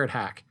 Garrett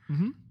Hack,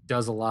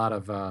 does a lot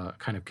of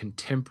kind of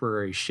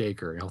contemporary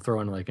shaker. He'll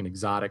throw in like an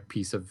exotic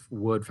piece of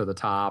wood for the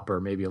top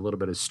or maybe a little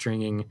bit of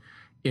stringing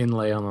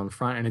inlay on the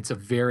front, and it's a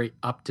very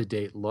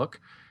up-to-date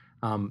look.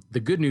 The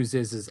good news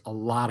is a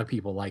lot of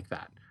people like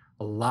that.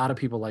 A lot of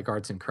people like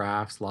arts and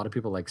crafts. A lot of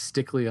people like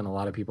Stickley, and a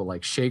lot of people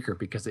like shaker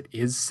because it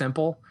is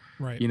simple.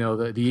 Right. The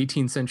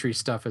 18th century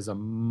stuff is a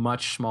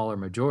much smaller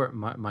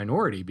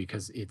minority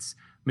because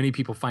many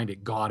people find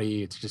it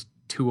gaudy. It's just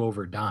too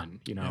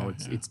overdone.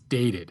 It's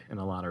dated in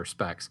a lot of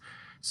respects.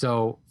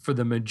 So for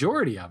the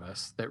majority of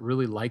us that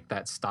really like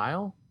that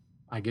style,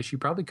 I guess you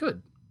probably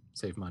could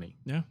save money.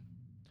 Yeah.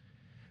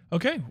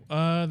 Okay,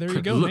 there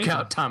you go. Look Nathan.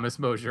 out, Thomas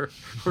Mosier.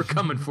 We're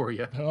coming for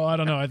you. Oh, I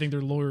don't know. I think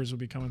their lawyers will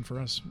be coming for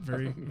us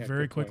very, Yeah,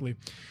 very good point. quickly.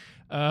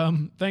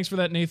 Thanks for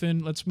that, Nathan.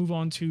 Let's move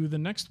on to the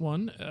next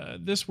one.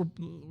 This we're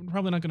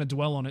probably not going to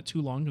dwell on it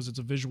too long because it's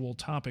a visual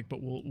topic, but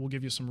we'll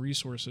give you some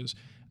resources.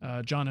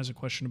 John has a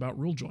question about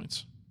rule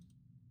joints.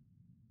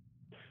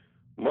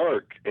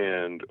 Mark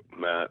and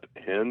Matt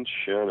and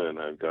Shannon,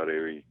 I've got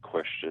a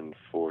question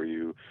for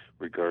you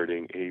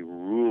regarding a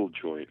rule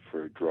joint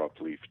for a drop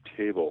leaf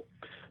table.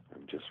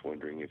 I'm just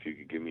wondering if you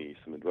could give me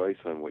some advice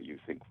on what you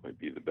think might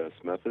be the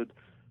best method.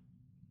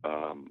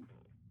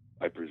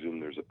 I presume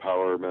there's a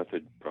power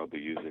method, probably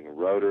using a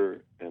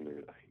router, and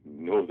I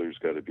know there's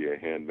got to be a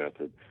hand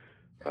method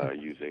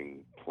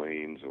using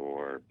planes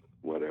or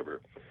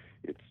whatever.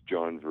 It's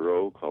John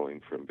Verreau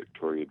calling from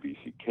Victoria,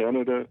 BC,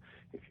 Canada.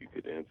 If you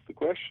could answer the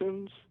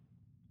questions,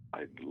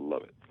 I'd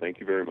love it. Thank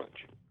you very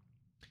much.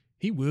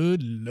 He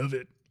would love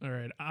it. All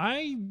right.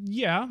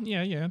 Yeah.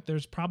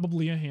 There's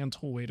probably a hand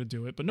tool way to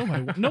do it, but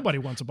nobody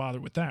wants to bother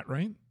with that,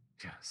 right?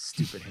 Yeah,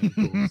 stupid hand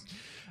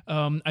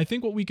tools. I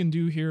think what we can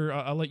do here,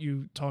 I'll let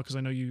you talk because I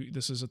know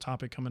this is a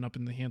topic coming up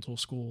in the hand tool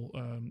school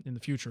in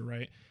the future,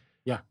 right?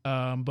 Yeah.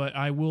 But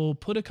I will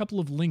put a couple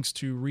of links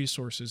to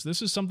resources.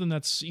 This is something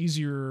that's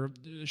easier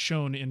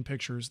shown in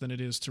pictures than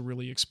it is to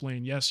really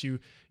explain. Yes, you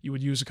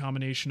would use a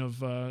combination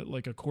of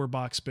like a core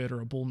box bit or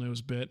a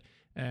bullnose bit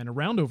and a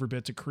roundover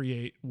bit to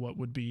create what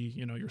would be,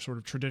 your sort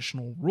of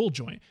traditional rule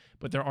joint.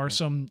 But there are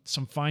some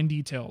fine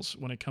details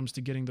when it comes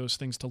to getting those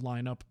things to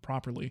line up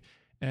properly.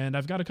 And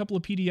I've got a couple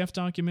of PDF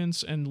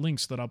documents and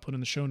links that I'll put in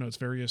the show notes,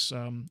 various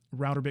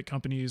router bit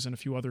companies and a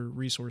few other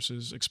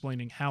resources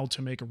explaining how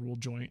to make a rule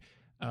joint.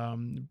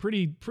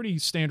 Pretty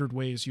standard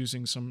ways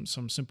using some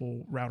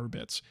simple router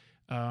bits.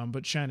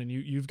 But Shannon,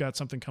 you've got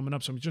something coming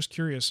up. So I'm just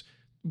curious,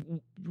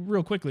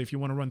 real quickly, if you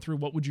want to run through,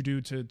 what would you do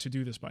to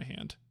do this by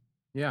hand?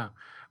 Yeah.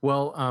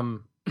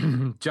 Well,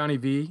 Johnny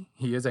V,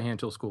 he is a hand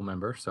tool school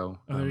member. So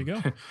there you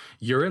go.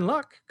 You're in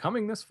luck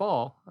coming this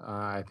fall.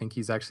 I think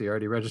he's actually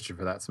already registered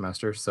for that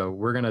semester. So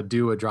we're going to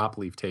do a drop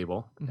leaf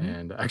table. Mm-hmm.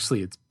 And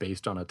actually it's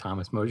based on a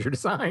Thomas Mosier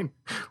design.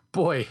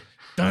 Boy.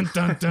 Dun,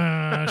 dun,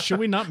 dun. Should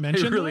we not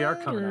mention They really that,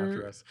 are coming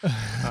after us.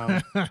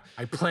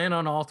 I plan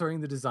on altering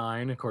the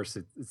design. Of course,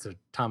 it's a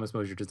Thomas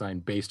Mosier design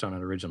based on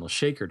an original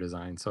shaker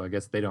design. So I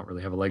guess they don't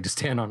really have a leg to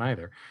stand on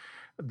either.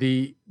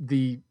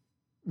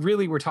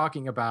 Really, we're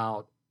talking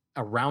about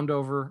a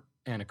roundover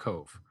and a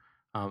cove.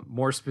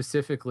 More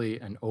specifically,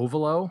 an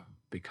ovalo,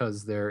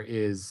 because there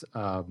is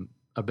a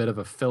bit of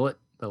a fillet,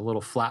 the little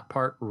flat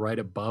part right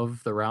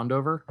above the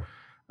roundover.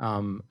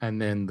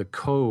 And then the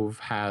cove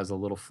has a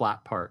little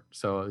flat part.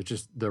 So it's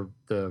just the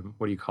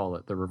what do you call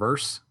it? The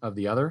reverse of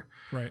the other.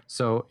 Right.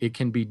 So it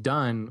can be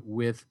done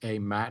with a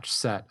matched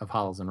set of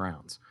hollows and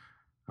rounds.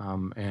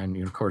 And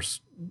of course,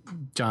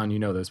 John, you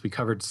know this. We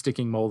covered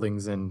sticking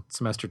moldings in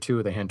semester 2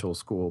 of the hand tool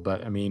school.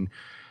 But I mean,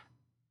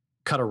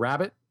 cut a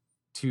rabbet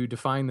to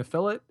define the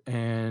fillet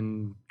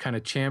and kind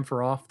of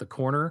chamfer off the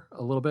corner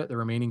a little bit, the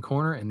remaining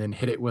corner, and then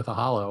hit it with a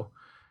hollow,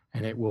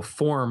 and it will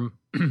form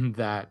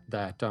that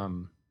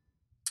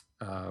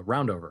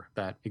roundover,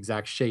 that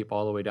exact shape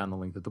all the way down the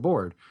length of the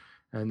board.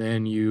 And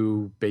then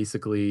you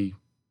basically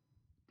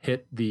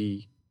hit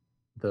the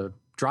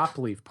drop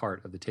leaf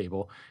part of the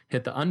table,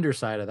 hit the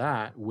underside of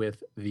that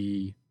with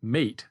the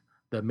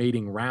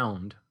mating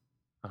round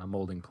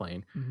molding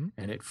plane, Mm-hmm.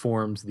 and it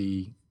forms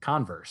the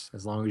converse.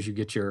 As long as you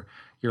get your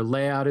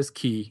layout is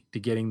key to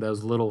getting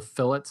those little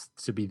fillets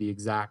to be the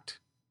exact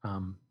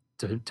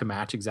to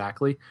match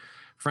exactly.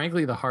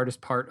 Frankly, the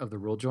hardest part of the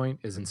rule joint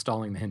is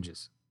installing the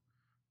hinges,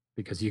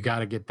 because you got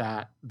to get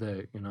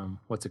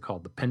what's it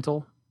called, the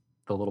pintle,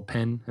 the little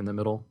pin in the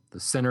middle, the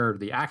center,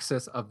 the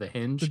axis of the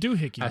hinge, The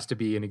doohickey. has to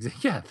be the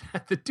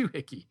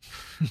doohickey.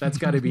 That's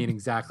got to be in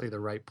exactly the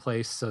right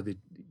place so that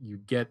you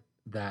get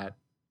that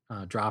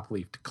drop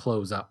leaf to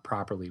close up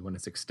properly when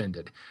it's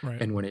extended.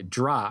 Right. And when it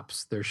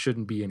drops, there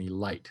shouldn't be any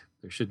light.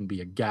 There shouldn't be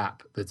a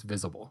gap that's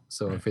visible.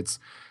 So Right.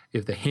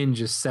 if the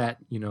hinge is set,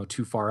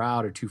 too far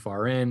out or too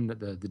far in,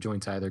 the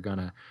joint's either going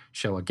to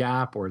show a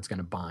gap or it's going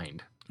to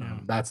bind. Yeah.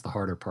 That's the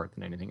harder part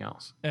than anything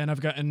else. And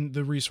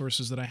the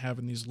resources that I have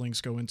in these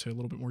links go into a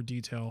little bit more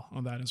detail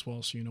on that as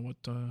well, so you know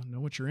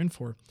what you're in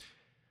for.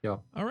 Yeah.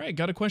 All right,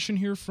 got a question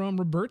here from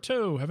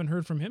Roberto. Haven't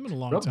heard from him in a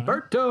long time.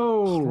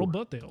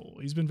 Roberto.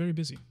 He's been very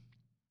busy.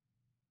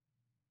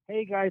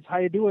 Hey guys, how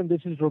you doing?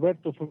 This is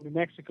Roberto from New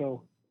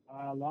Mexico.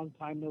 Long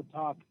time no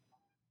talk.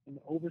 Been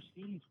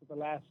overseas for the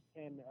last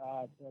 10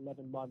 to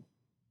 11 months,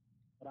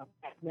 but I'm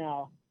back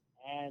now,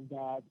 and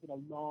it's been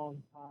a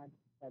long time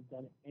since I've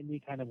done any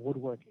kind of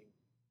woodworking.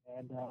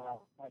 And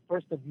my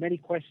first of many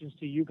questions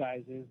to you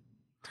guys is,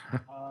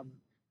 I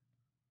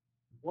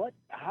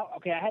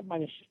had my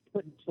machine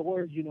put in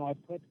storage. I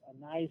put a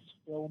nice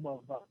film of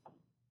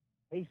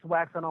base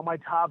wax on all my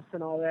tops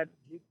and all that.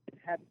 Do you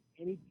have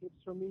any tips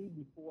for me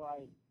before I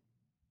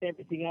set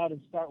everything out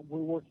and start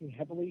woodworking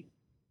heavily?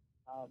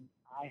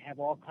 I have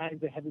all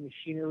kinds of heavy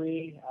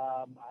machinery.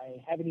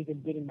 I haven't even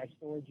been in my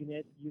storage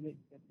unit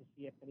just to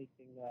see if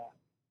anything,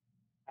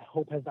 I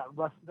hope, has not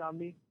rusted on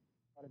me.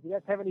 But if you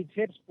guys have any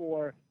tips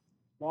for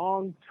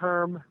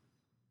long-term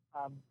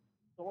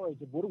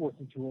storage of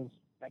woodworking tools,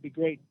 that'd be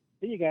great.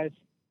 See you guys.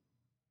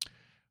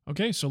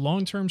 Okay, so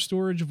long-term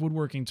storage of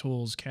woodworking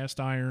tools, cast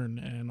iron,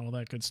 and all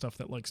that good stuff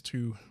that likes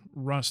to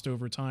rust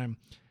over time.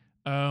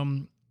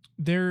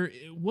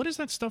 What is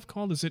that stuff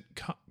called? Is it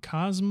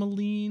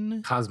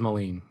Cosmoline?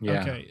 Cosmoline,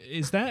 yeah.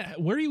 Okay,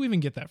 where do you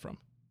even get that from?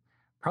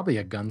 Probably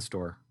a gun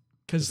store.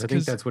 Because I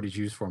think that's what it's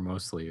used for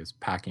mostly, is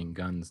packing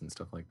guns and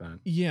stuff like that.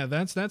 Yeah,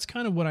 that's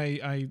kind of what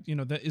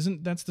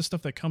that's the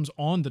stuff that comes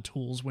on the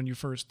tools when you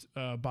first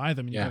buy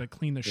them. And you got to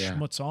clean the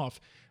schmutz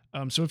off.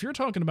 So if you're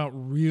talking about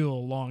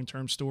real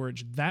long-term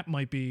storage, that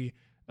might be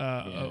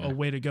a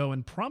way to go,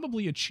 and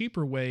probably a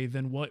cheaper way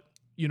than what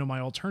my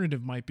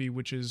alternative might be,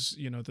 which is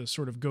the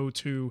sort of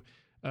go-to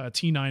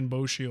T9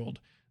 Bow Shield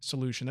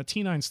solution. That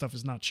T9 stuff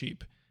is not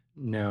cheap.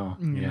 No.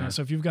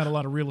 So if you've got a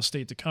lot of real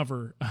estate to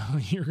cover,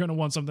 you're going to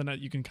want something that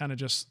you can kind of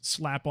just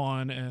slap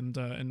on and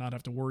not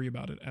have to worry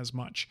about it as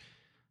much.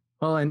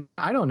 Well, and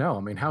I don't know. I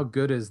mean, how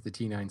good is the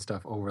T9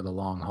 stuff over the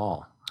long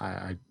haul?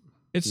 The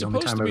only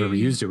time I've ever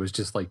used it was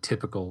just like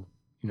typical,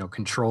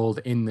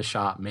 controlled in the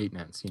shop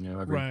maintenance.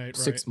 Every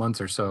 6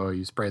 months or so,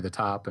 you spray the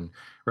top, and the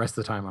rest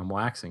of the time I'm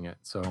waxing it.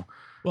 So,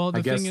 well,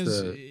 the thing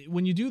is,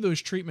 when you do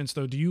those treatments,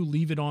 though, do you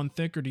leave it on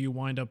thick, or do you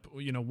wind up,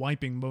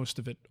 wiping most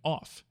of it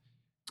off?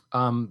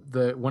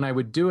 When I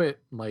would do it,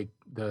 like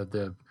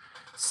the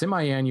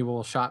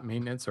semi-annual shop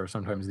maintenance, or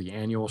sometimes the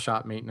annual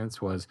shop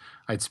maintenance, was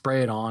I'd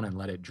spray it on and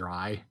let it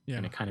dry,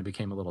 and it kind of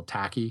became a little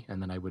tacky,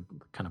 and then I would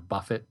kind of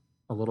buff it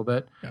a little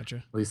bit. Gotcha.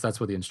 At least that's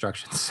what the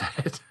instructions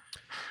said.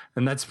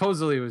 And that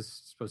supposedly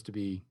was supposed to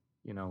be,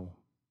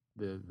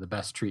 the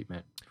best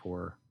treatment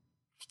for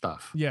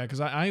stuff. Yeah, because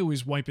I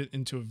always wipe it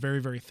into a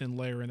very, very thin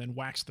layer and then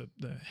wax the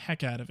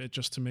heck out of it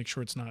just to make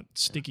sure it's not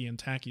sticky and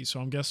tacky. So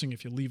I'm guessing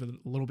if you leave it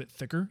a little bit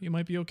thicker, you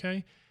might be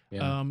okay.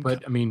 Yeah,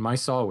 but I mean, my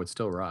saw would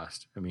still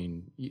rust. I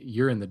mean,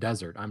 you're in the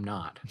desert. I'm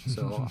not.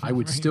 So I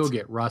would still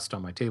get rust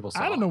on my table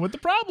saw. I don't know what the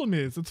problem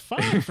is. It's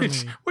fine for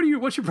me.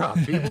 What's your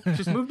problem, people?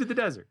 Just move to the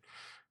desert.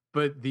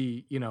 But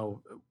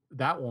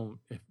that won't,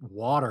 if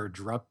water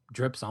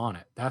drips on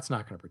it, that's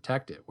not going to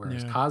protect it.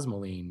 Whereas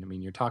Cosmoline, I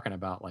mean, you're talking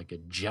about like a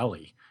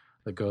jelly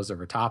that goes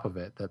over top of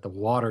it, that the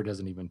water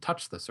doesn't even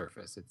touch the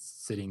surface. It's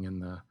sitting in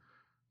the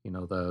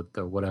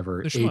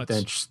whatever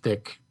 1/8-inch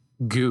thick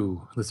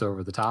goo that's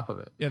over the top of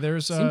it. Yeah,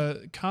 there's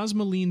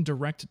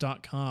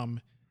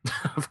CosmolineDirect.com.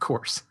 Of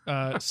course.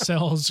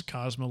 Sells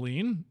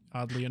Cosmoline,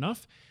 oddly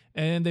enough.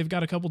 And they've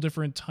got a couple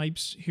different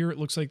types here. It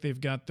looks like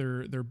they've got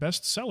their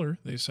best seller,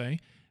 they say,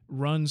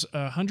 runs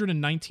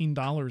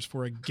 $119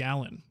 for a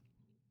gallon.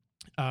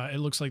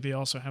 It looks like they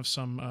also have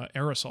some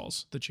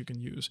aerosols that you can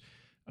use.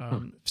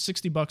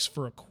 $60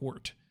 for a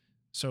quart.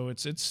 So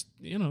it's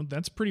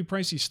that's pretty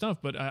pricey stuff,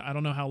 but I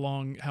don't know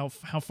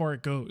how far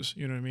it goes.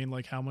 You know what I mean?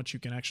 Like how much you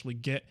can actually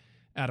get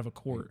out of a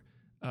quart.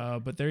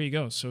 But there you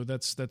go. So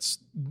that's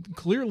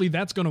clearly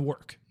that's going to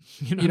work.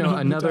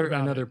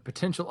 Another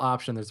potential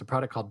option. There's a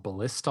product called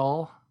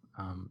Ballistol,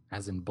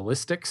 as in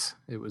ballistics.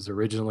 It was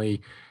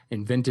originally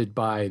invented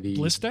by the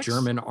Blistex?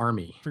 German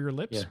army. For your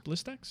lips? Yeah.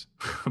 Blistex?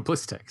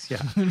 Blistex,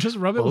 yeah. Just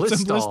rub it with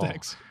some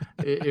Blistex.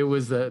 It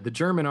was the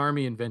German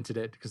army invented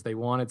it because they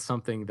wanted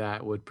something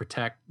that would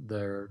protect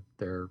their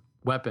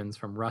weapons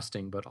from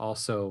rusting, but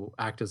also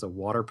act as a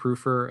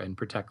waterproofer and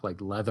protect like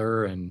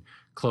leather and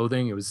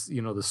clothing. It was,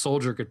 the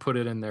soldier could put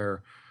it in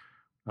their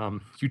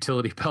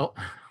utility belt.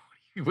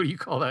 What do you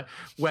call that?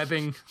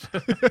 Webbing,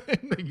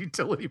 the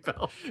utility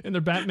belt. In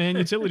their Batman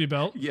utility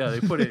belt. Yeah, they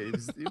put it.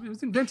 It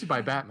was invented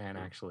by Batman,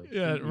 actually.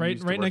 Yeah,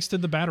 right next to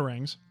the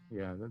batarangs.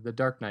 Yeah, the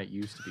Dark Knight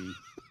used to be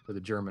for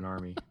the German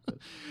army. But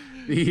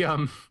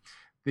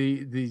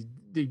the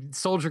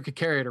soldier could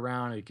carry it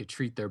around. It could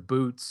treat their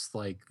boots,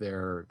 like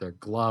their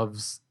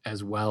gloves,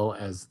 as well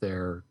as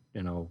their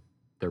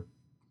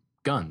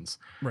guns.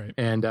 Right.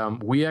 And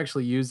we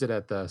actually used it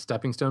at the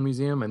Stepping Stone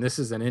Museum, and this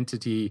is an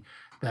entity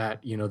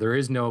that there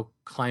is no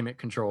climate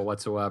control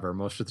whatsoever.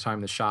 Most of the time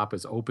the shop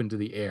is open to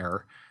the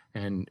air,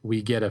 and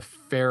we get a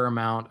fair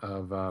amount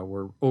of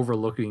we're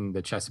overlooking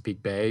the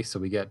Chesapeake Bay, so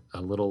we get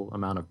a little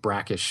amount of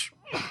brackish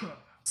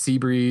sea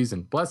breeze,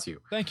 and bless you.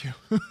 Thank you.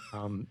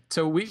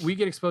 So we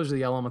get exposed to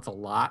the elements a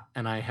lot,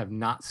 and I have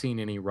not seen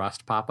any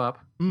rust pop up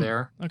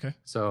there. Okay.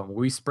 So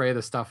we spray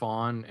the stuff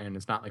on, and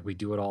it's not like we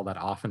do it all that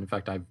often. In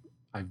fact,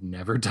 I've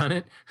never done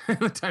it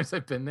the times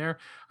I've been there.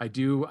 I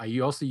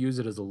also use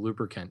it as a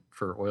lubricant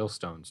for oil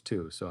stones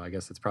too. So I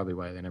guess that's probably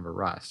why they never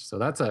rust. So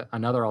that's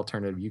another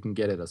alternative. You can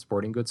get it at a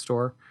sporting goods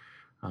store.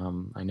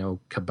 I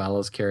know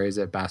Cabela's carries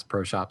it. Bass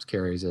Pro Shops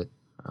carries it.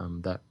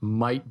 That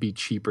might be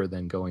cheaper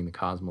than going the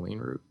Cosmoline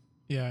route.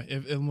 Yeah.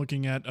 I'm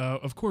looking at,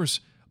 of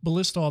course,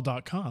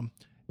 Ballistol.com.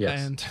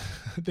 Yes. And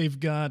they've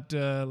got,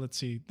 let's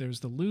see, there's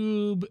the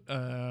lube.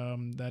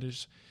 That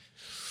is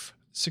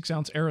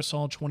 6-ounce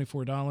aerosol,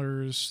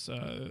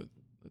 $24.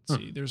 Let's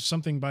see. There's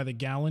something by the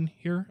gallon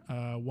here.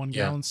 1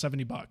 gallon,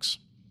 $70.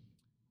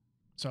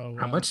 So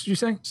how much did you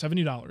say?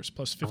 $70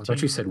 plus 15. I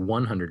thought you said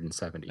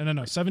 170.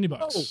 No,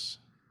 $70.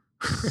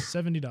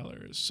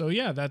 $70. So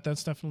yeah,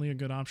 that's definitely a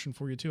good option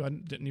for you too. I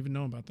didn't even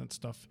know about that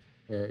stuff.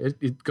 Yeah,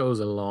 it goes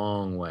a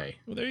long way.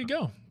 Well, there you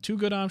go. 2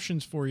 good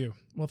options for you.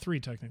 Well, 3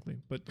 technically,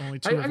 but only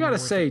 2. I gotta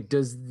say,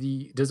 does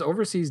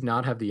Overseas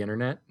not have the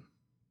internet?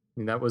 I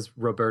mean, that was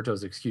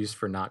Roberto's excuse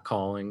for not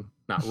calling,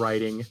 not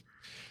writing.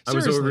 I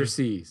was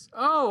overseas.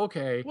 Oh,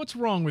 okay. What's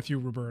wrong with you,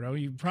 Roberto?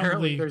 You Apparently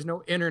probably there's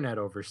no internet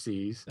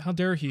overseas. How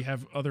dare he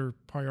have other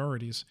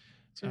priorities?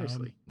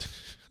 Seriously.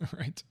 All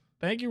right.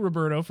 Thank you,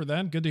 Roberto, for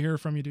that. Good to hear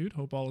from you, dude.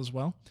 Hope all is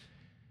well.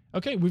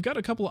 Okay, we've got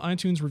a couple of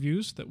iTunes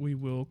reviews that we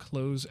will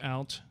close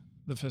out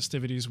the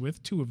festivities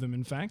with, 2 of them,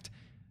 in fact.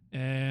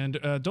 And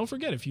don't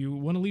forget, if you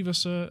want to leave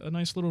us a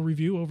nice little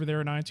review over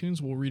there in iTunes,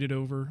 we'll read it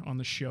over on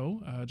the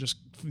show. Just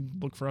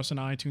look for us in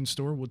the iTunes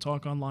store. We'll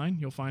talk online.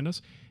 You'll find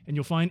us. And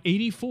you'll find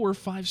 84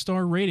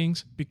 5-star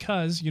ratings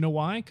because, you know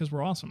why? Because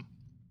we're awesome.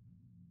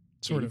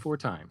 84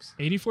 times.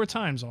 84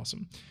 times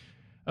awesome.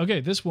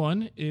 Okay, this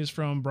one is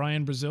from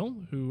Brian Brazil,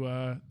 who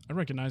I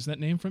recognize that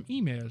name from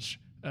emails.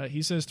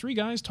 He says, 3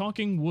 guys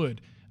talking wood.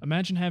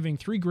 Imagine having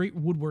 3 great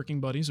woodworking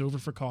buddies over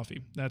for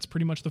coffee. That's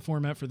pretty much the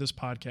format for this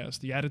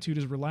podcast. The attitude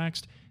is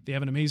relaxed, they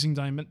have an amazing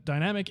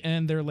dynamic,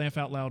 and they're laugh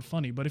out loud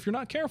funny. But if you're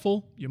not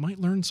careful, you might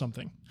learn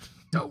something.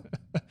 No.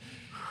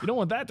 You don't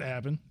want that to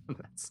happen.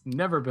 That's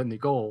never been the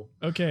goal.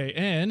 Okay,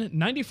 and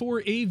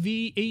 94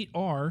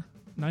 AV8R,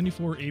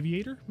 94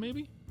 Aviator,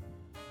 maybe?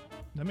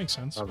 That makes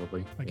sense.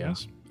 Probably. I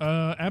guess.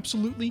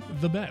 Absolutely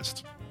the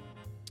best.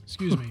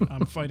 Excuse me,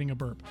 I'm fighting a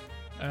burp.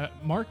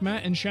 Mark,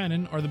 Matt, and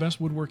Shannon are the best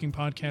woodworking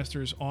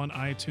podcasters on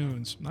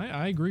iTunes.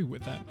 I agree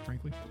with that,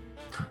 frankly.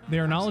 They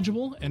are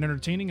knowledgeable and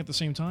entertaining at the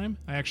same time.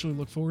 I actually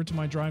look forward to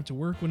my drive to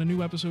work when a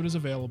new episode is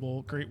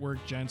available. Great work,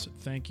 gents.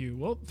 Thank you.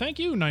 Well, thank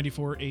you,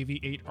 94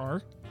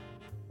 AV8R.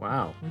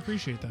 Wow. We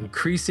appreciate that.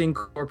 Increasing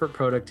corporate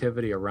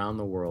productivity around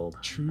the world.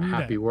 True A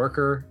happy that.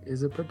 worker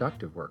is a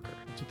productive worker.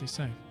 That's what they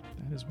say.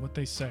 That is what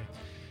they say.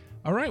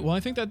 All right. Well, I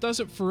think that does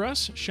it for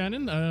us,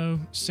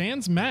 Shannon.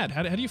 Sans Matt,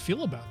 how do you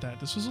feel about that?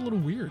 This was a little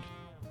weird.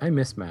 I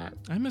miss Matt.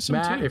 I miss him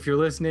Matt, too. if you're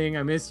listening,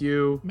 I miss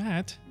you.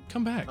 Matt,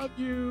 come back. Love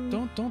you.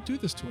 Don't do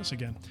this to us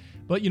again.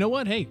 But you know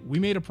what? Hey, we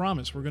made a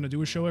promise. We're going to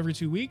do a show every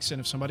 2 weeks, and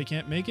if somebody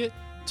can't make it,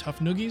 tough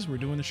noogies, we're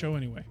doing the show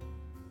anyway.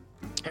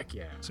 Heck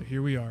yeah. So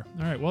here we are.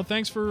 All right. Well,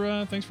 thanks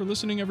for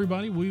listening,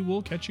 everybody. We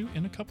will catch you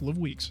in a couple of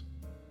weeks.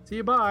 See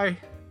you. Bye.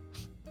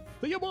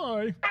 See you.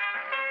 Bye.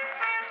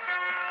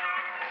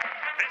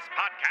 This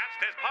podcast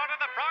is part of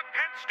the Frog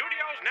Pants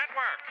Studios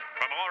Network.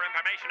 For more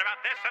information about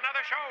this and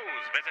other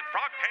shows, visit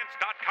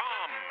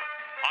frogpants.com.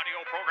 Audio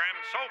program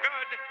so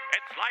good,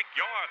 it's like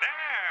you're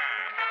there.